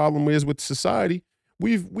real problem is with society?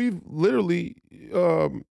 We've literally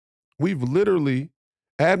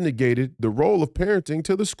abnegated the role of parenting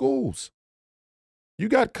to the schools. You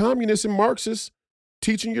got communists and Marxists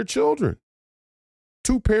teaching your children.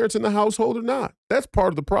 Two parents in the household or not. That's part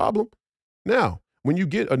of the problem. Now, when you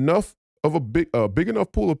get enough of a big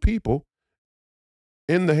enough pool of people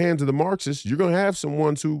in the hands of the Marxists, you're going to have some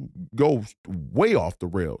ones who go way off the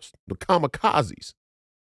rails, the kamikazes.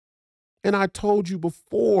 And I told you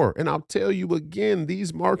before, and I'll tell you again,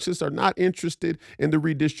 these Marxists are not interested in the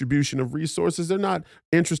redistribution of resources. They're not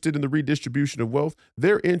interested in the redistribution of wealth.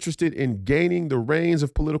 They're interested in gaining the reins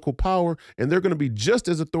of political power, and they're going to be just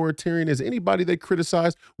as authoritarian as anybody they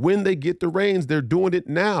criticize when they get the reins. They're doing it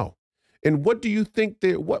now. And what do you think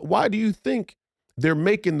why do you think they're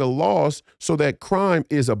making the laws so that crime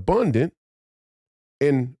is abundant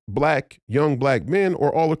in young black men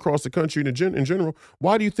or all across the country in general?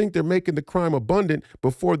 Why do you think they're making the crime abundant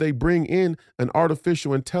before they bring in an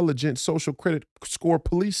artificial intelligent social credit score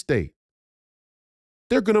police state?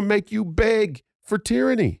 They're going to make you beg for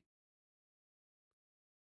tyranny.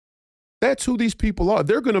 That's who these people are.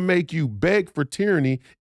 They're going to make you beg for tyranny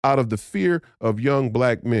out of the fear of young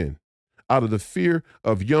black men, out of the fear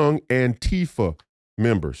of young Antifa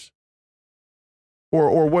members,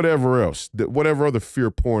 or whatever else, whatever other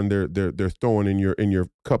fear porn they're throwing in your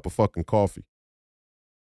cup of fucking coffee.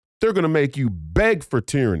 They're going to make you beg for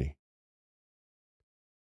tyranny.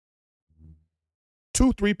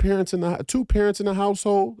 Two parents in the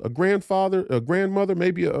household, a grandfather, a grandmother,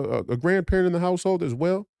 maybe a grandparent in the household as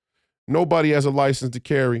well. Nobody has a license to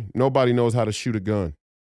carry. Nobody knows how to shoot a gun.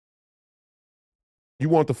 You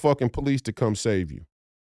want the fucking police to come save you.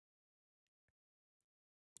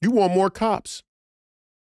 You want more cops.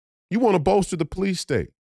 You want to bolster the police state.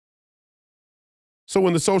 So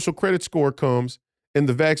when the social credit score comes and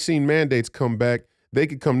the vaccine mandates come back, they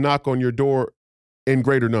could come knock on your door in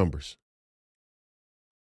greater numbers.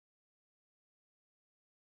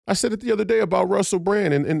 I said it the other day about Russell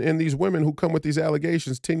Brand and these women who come with these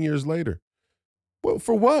allegations 10 years later. Well,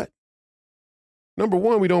 for what? Number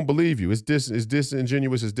one, we don't believe you. It's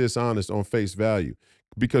disingenuous, it's dishonest on face value.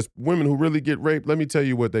 Because women who really get raped, let me tell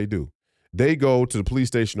you what they do. They go to the police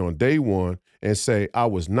station on day one and say, I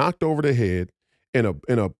was knocked over the head in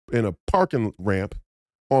a parking ramp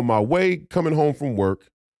on my way coming home from work,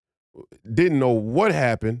 didn't know what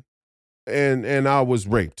happened, and I was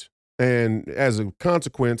raped. And as a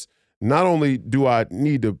consequence, not only do I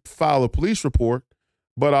need to file a police report,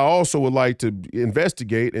 but I also would like to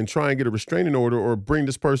investigate and try and get a restraining order or bring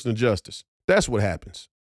this person to justice. That's what happens.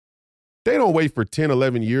 They don't wait for 10,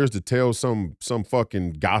 11 years to tell some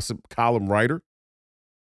fucking gossip column writer.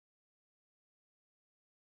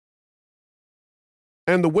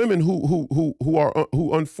 And the women who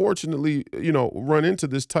unfortunately, run into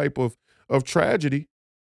this type of tragedy,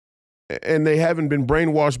 and they haven't been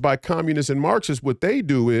brainwashed by communists and Marxists, what they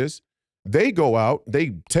do is they go out,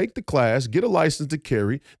 they take the class, get a license to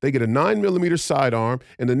carry, they get a 9mm sidearm,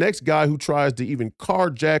 and the next guy who tries to even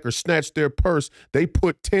carjack or snatch their purse, they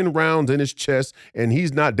put 10 rounds in his chest, and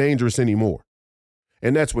he's not dangerous anymore.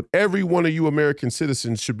 And that's what every one of you American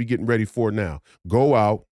citizens should be getting ready for now. Go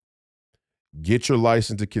out, get your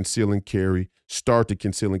license to conceal and carry, start to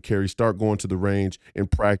conceal and carry, start going to the range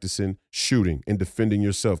and practicing shooting and defending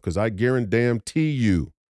yourself. Because I guarantee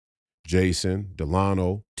you, Jason,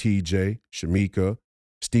 Delano, TJ, Shamika,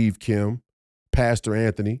 Steve Kim, Pastor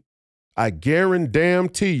Anthony, I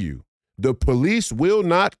guarantee you, the police will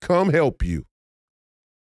not come help you.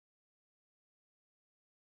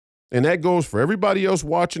 And that goes for everybody else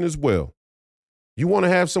watching as well. You want to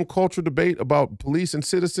have some cultural debate about police and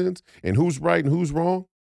citizens and who's right and who's wrong?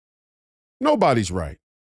 Nobody's right.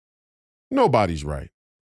 Nobody's right.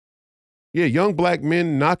 Yeah, young black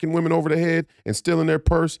men knocking women over the head and stealing their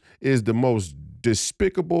purse is the most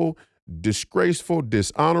despicable, disgraceful,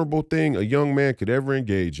 dishonorable thing a young man could ever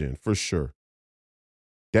engage in, for sure.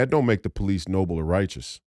 That don't make the police noble or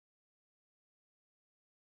righteous.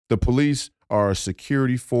 The police are a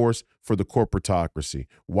security force for the corporatocracy.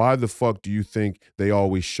 Why the fuck do you think they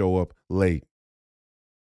always show up late?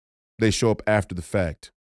 They show up after the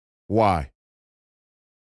fact. Why?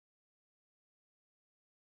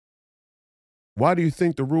 Why do you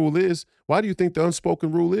think the rule is? Why do you think the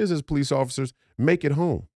unspoken rule is as police officers, make it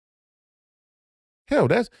home? Hell,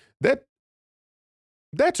 that's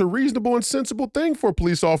a reasonable and sensible thing for a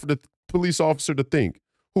police officer to think,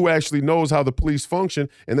 who actually knows how the police function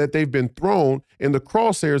and that they've been thrown in the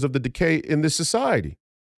crosshairs of the decay in this society.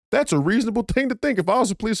 That's a reasonable thing to think. If I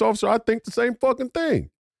was a police officer, I'd think the same fucking thing.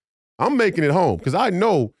 I'm making it home because I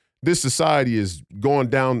know this society is going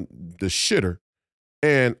down the shitter,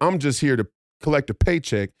 and I'm just here to collect a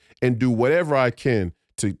paycheck and do whatever I can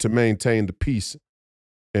to maintain the peace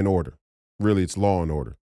and order. Really, it's law and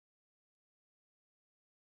order.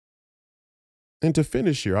 And to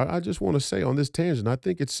finish here, I just want to say on this tangent, I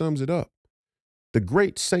think it sums it up. The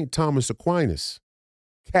great St. Thomas Aquinas,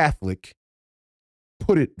 Catholic,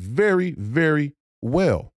 put it very, very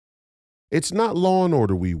well. It's not law and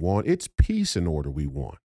order we want, it's peace and order we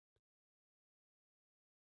want.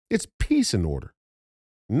 It's peace and order,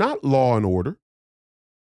 not law and order.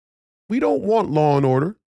 We don't want law and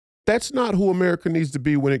order. That's not who America needs to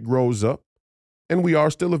be when it grows up. And we are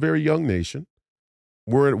still a very young nation.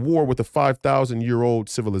 We're at war with a 5,000-year-old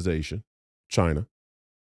civilization, China.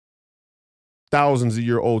 thousands of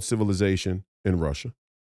year old civilization in Russia.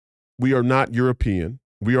 We are not European.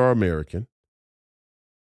 We are American.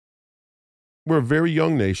 We're a very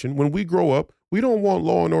young nation. When we grow up, we don't want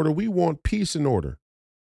law and order. We want peace and order.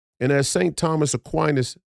 And as St. Thomas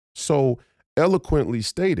Aquinas so eloquently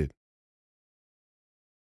stated,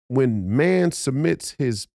 when man submits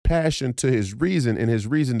his passion to his reason and his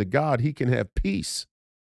reason to God, he can have peace.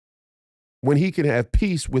 When he can have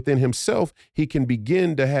peace within himself, he can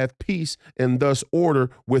begin to have peace and thus order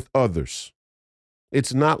with others.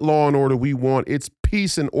 It's not law and order we want. It's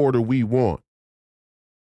peace and order we want.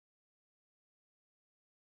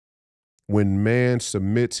 When man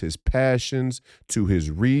submits his passions to his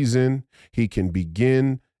reason, he can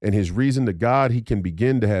begin, and his reason to God, he can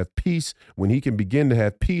begin to have peace. When he can begin to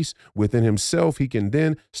have peace within himself, he can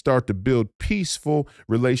then start to build peaceful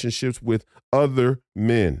relationships with other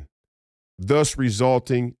men, thus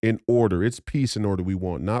resulting in order. It's peace and order we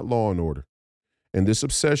want, not law and order. And this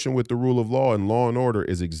obsession with the rule of law and law and order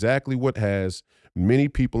is exactly what has many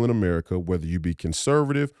people in America, whether you be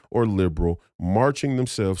conservative or liberal, marching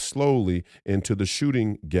themselves slowly into the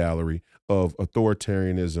shooting gallery of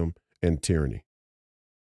authoritarianism and tyranny.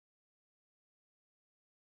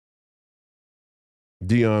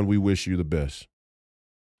 Deion, we wish you the best.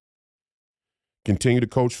 Continue to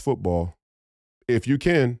coach football. If you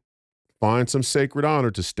can, find some sacred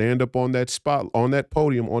honor to stand up on that spot, on that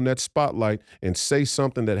podium, on that spotlight, and say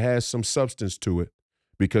something that has some substance to it,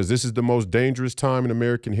 because this is the most dangerous time in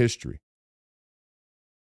American history.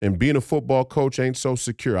 And being a football coach ain't so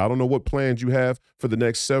secure. I don't know what plans you have for the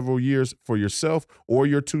next several years for yourself or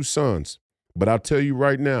your two sons, but I'll tell you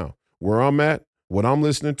right now, where I'm at, what I'm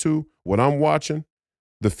listening to, what I'm watching,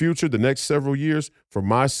 the future, the next several years for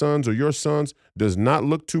my sons or your sons does not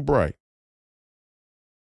look too bright.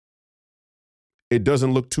 It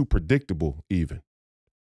doesn't look too predictable even.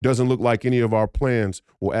 Doesn't look like any of our plans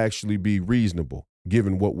will actually be reasonable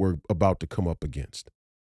given what we're about to come up against.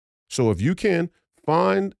 So if you can,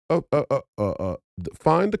 find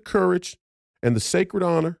find the courage and the sacred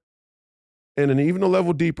honor, and then even a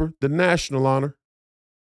level deeper, the national honor.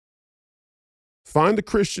 Find the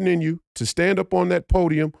Christian in you to stand up on that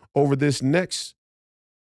podium over this next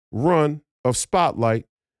run of spotlight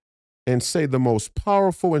and say the most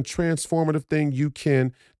powerful and transformative thing you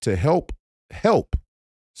can to help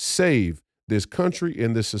save this country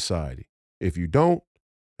and this society. If you don't,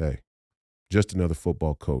 hey, just another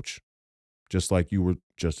football coach, just like you were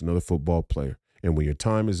just another football player. And when your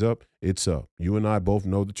time is up, it's up. You and I both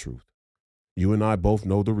know the truth. You and I both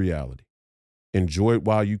know the reality. Enjoy it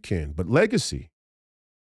while you can. But legacy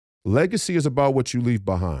is about what you leave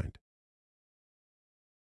behind.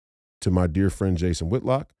 To my dear friend Jason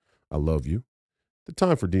Whitlock, I love you. The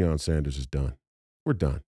time for Deion Sanders is done. We're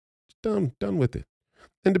done. Done with it.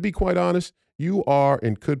 And to be quite honest, you are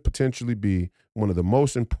and could potentially be one of the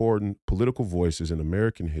most important political voices in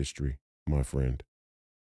American history, my friend.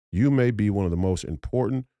 You may be one of the most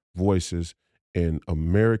important voices in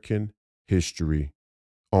American history.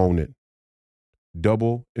 Own it.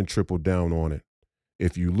 Double and triple down on it.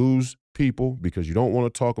 If you lose people because you don't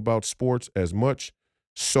want to talk about sports as much,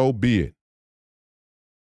 so be it.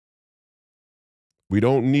 We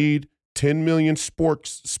don't need 10 million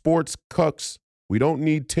sports cucks. We don't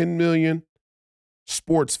need 10 million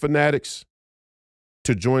sports fanatics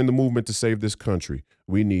to join the movement to save this country.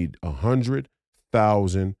 We need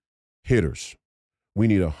 100,000 hitters. We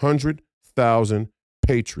need 100,000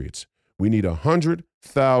 patriots. We need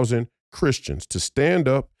 100,000 Christians to stand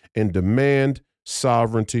up and demand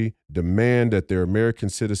sovereignty, demand that their American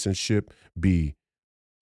citizenship be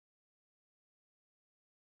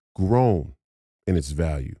grown in its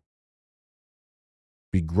value.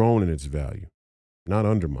 Be grown in its value, not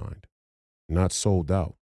undermined, not sold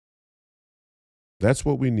out. That's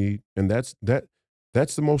what we need, and that's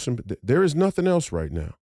the most. There is nothing else right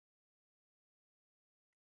now.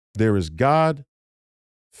 There is God,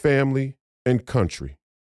 family, and country.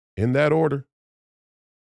 In that order.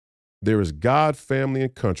 There is God, family,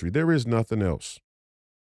 and country. There is nothing else.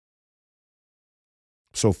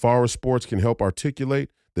 So far as sports can help articulate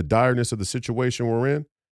the direness of the situation we're in,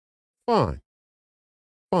 fine.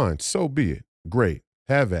 Fine, so be it. Great.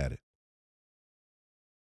 Have at it.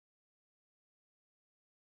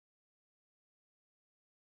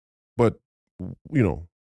 But, you know,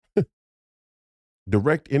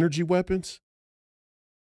 direct energy weapons,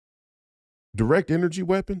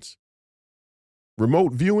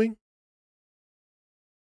 remote viewing,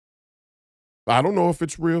 I don't know if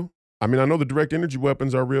it's real. I mean, I know the direct energy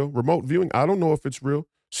weapons are real. Remote viewing, I don't know if it's real.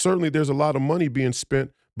 Certainly there's a lot of money being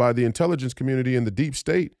spent by the intelligence community and the deep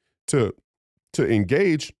state to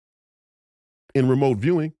engage in remote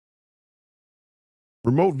viewing.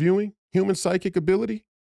 Remote viewing, human psychic ability?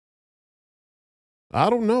 I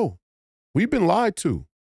don't know. We've been lied to.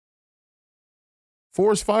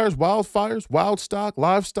 Forest fires, wildfires, wild stock,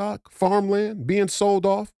 livestock, farmland being sold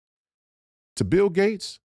off to Bill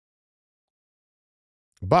Gates.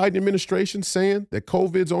 Biden administration saying that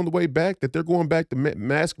COVID's on the way back, that they're going back to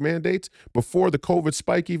mask mandates before the COVID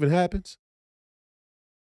spike even happens.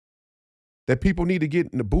 That people need to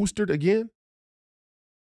get boosted again.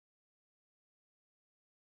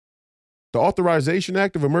 The Authorization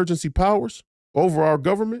Act of Emergency Powers over our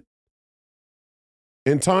government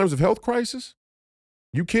in times of health crisis?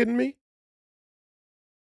 You kidding me?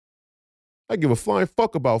 I give a flying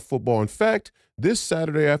fuck about football. In fact, this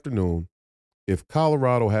Saturday afternoon, if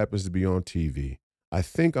Colorado happens to be on TV, I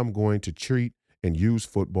think I'm going to treat and use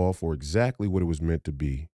football for exactly what it was meant to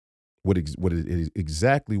be,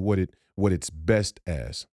 exactly what it's best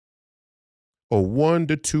as. A 1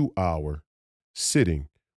 to 2 hour sitting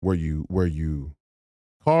where you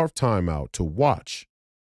carve time out to watch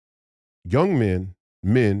young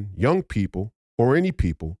men, young people, or any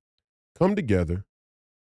people come together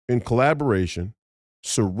in collaboration,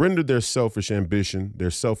 surrender their selfish ambition, their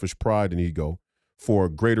selfish pride and ego for a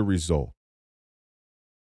greater result.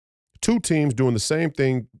 Two teams doing the same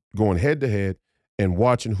thing, going head to head, and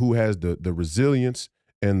watching who has the resilience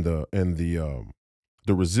and the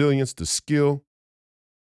resilience, the skill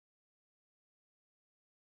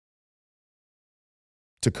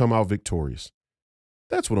to come out victorious.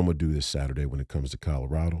 That's what I'm gonna do this Saturday when it comes to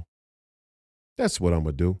Colorado. That's what I'm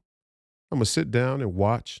gonna do. I'm gonna sit down and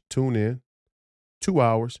watch, tune in, 2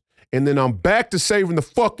 hours, and then I'm back to saving the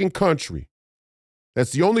fucking country.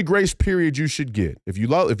 That's the only grace period you should get. If you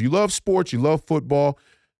love sports, you love football,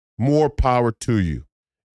 more power to you.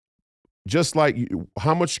 Just like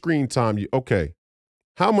how much screen time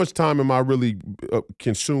how much time am I really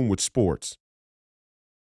consumed with sports?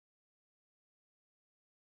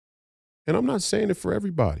 And I'm not saying it for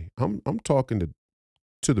everybody. I'm talking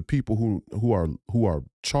to the people who are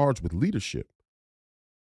charged with leadership.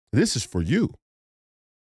 This is for you.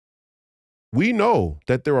 We know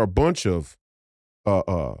that there are a bunch of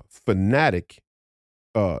fanatic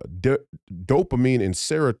dopamine and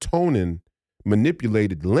serotonin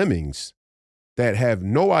manipulated lemmings that have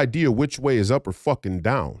no idea which way is up or fucking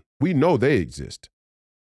down. We know they exist.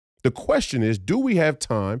 The question is, do we have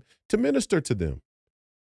time to minister to them?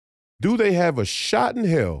 Do they have a shot in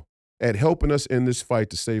hell at helping us in this fight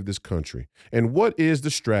to save this country? And what is the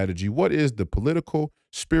strategy? What is the political,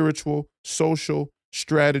 spiritual, social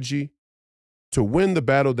strategy to win the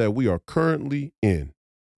battle that we are currently in?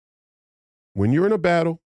 When you're in a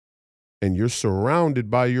battle and you're surrounded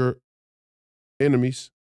by your enemies,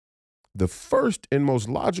 the first and most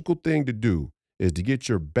logical thing to do is to get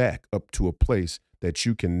your back up to a place that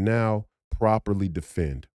you can now properly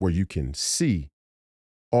defend, where you can see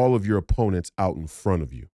all of your opponents out in front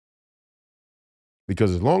of you.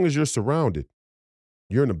 Because as long as you're surrounded,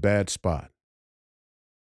 you're in a bad spot.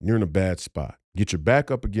 You're in a bad spot. Get your back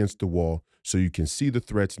up against the wall so you can see the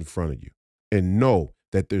threats in front of you and know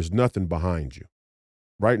that there's nothing behind you.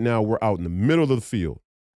 Right now, we're out in the middle of the field.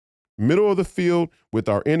 Middle of the field with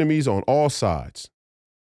our enemies on all sides.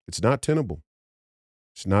 It's not tenable.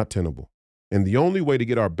 It's not tenable. And the only way to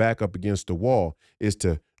get our back up against the wall is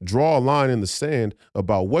to draw a line in the sand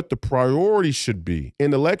about what the priorities should be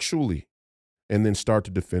intellectually, and then start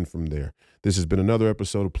to defend from there. This has been another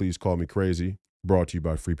episode of Please Call Me Crazy, brought to you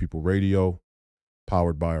by Free People Radio,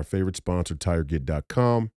 powered by our favorite sponsor,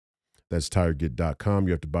 TireGet.com. That's TireGet.com.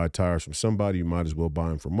 You have to buy tires from somebody. You might as well buy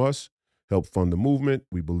them from us. Help fund the movement.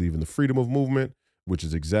 We believe in the freedom of movement, which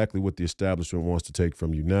is exactly what the establishment wants to take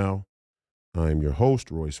from you now. I am your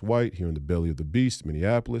host, Royce White, here in the belly of the beast,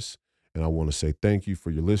 Minneapolis, and I want to say thank you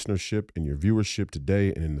for your listenership and your viewership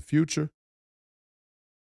today and in the future.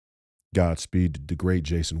 Godspeed to the great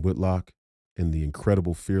Jason Whitlock and the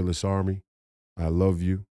incredible Fearless Army. I love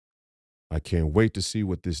you. I can't wait to see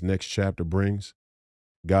what this next chapter brings.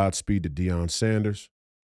 Godspeed to Deion Sanders.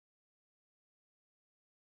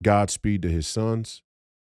 Godspeed to his sons.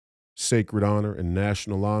 Sacred honor and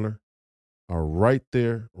national honor are right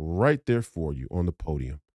there for you on the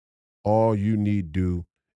podium. All you need to do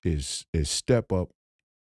is step up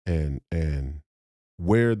and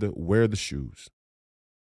wear the shoes.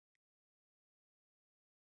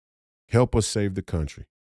 Help us save the country.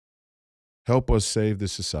 Help us save the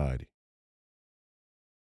society.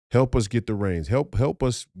 Help us get the reins. Help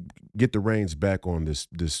us get the reins back on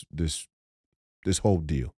this whole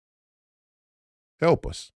deal. Help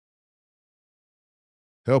us.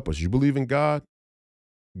 Help us. You believe in God?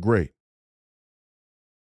 Great.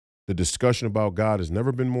 The discussion about God has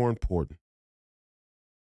never been more important.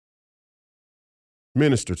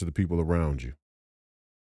 Minister to the people around you.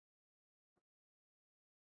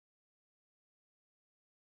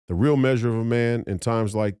 The real measure of a man in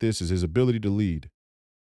times like this is his ability to lead.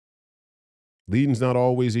 Leading's not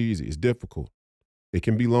always easy. It's difficult. It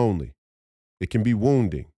can be lonely. It can be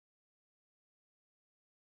wounding.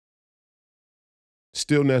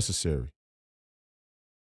 Still necessary.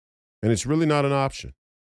 And it's really not an option.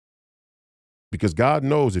 Because God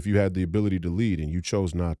knows if you had the ability to lead and you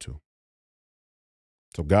chose not to.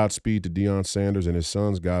 So Godspeed to Deion Sanders and his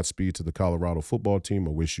sons. Godspeed to the Colorado football team.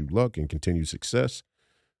 I wish you luck and continued success.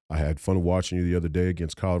 I had fun watching you the other day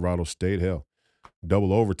against Colorado State. Hell,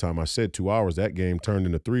 double overtime. I said 2 hours. That game turned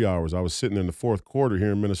into 3 hours. I was sitting in the fourth quarter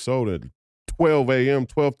here in Minnesota at 12 a.m.,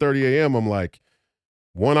 12:30 a.m. I'm like,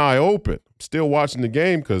 one eye open. Still watching the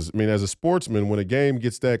game because, I mean, as a sportsman, when a game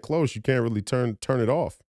gets that close, you can't really turn it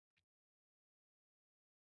off.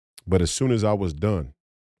 But as soon as I was done,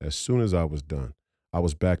 I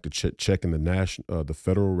was back to checking the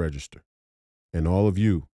Federal Register. And all of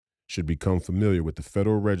you should become familiar with the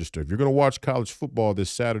Federal Register. If you're going to watch college football this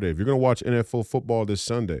Saturday, if you're going to watch NFL football this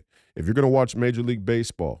Sunday, if you're going to watch Major League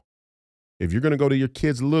Baseball, if you're going to go to your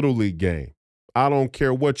kid's Little League game, I don't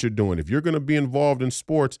care what you're doing. If you're going to be involved in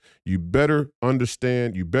sports, you better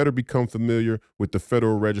understand, you better become familiar with the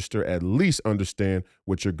Federal Register, at least understand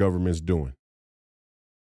what your government's doing.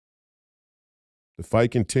 The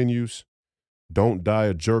fight continues. Don't die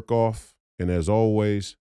a jerk off. And as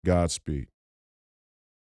always, Godspeed.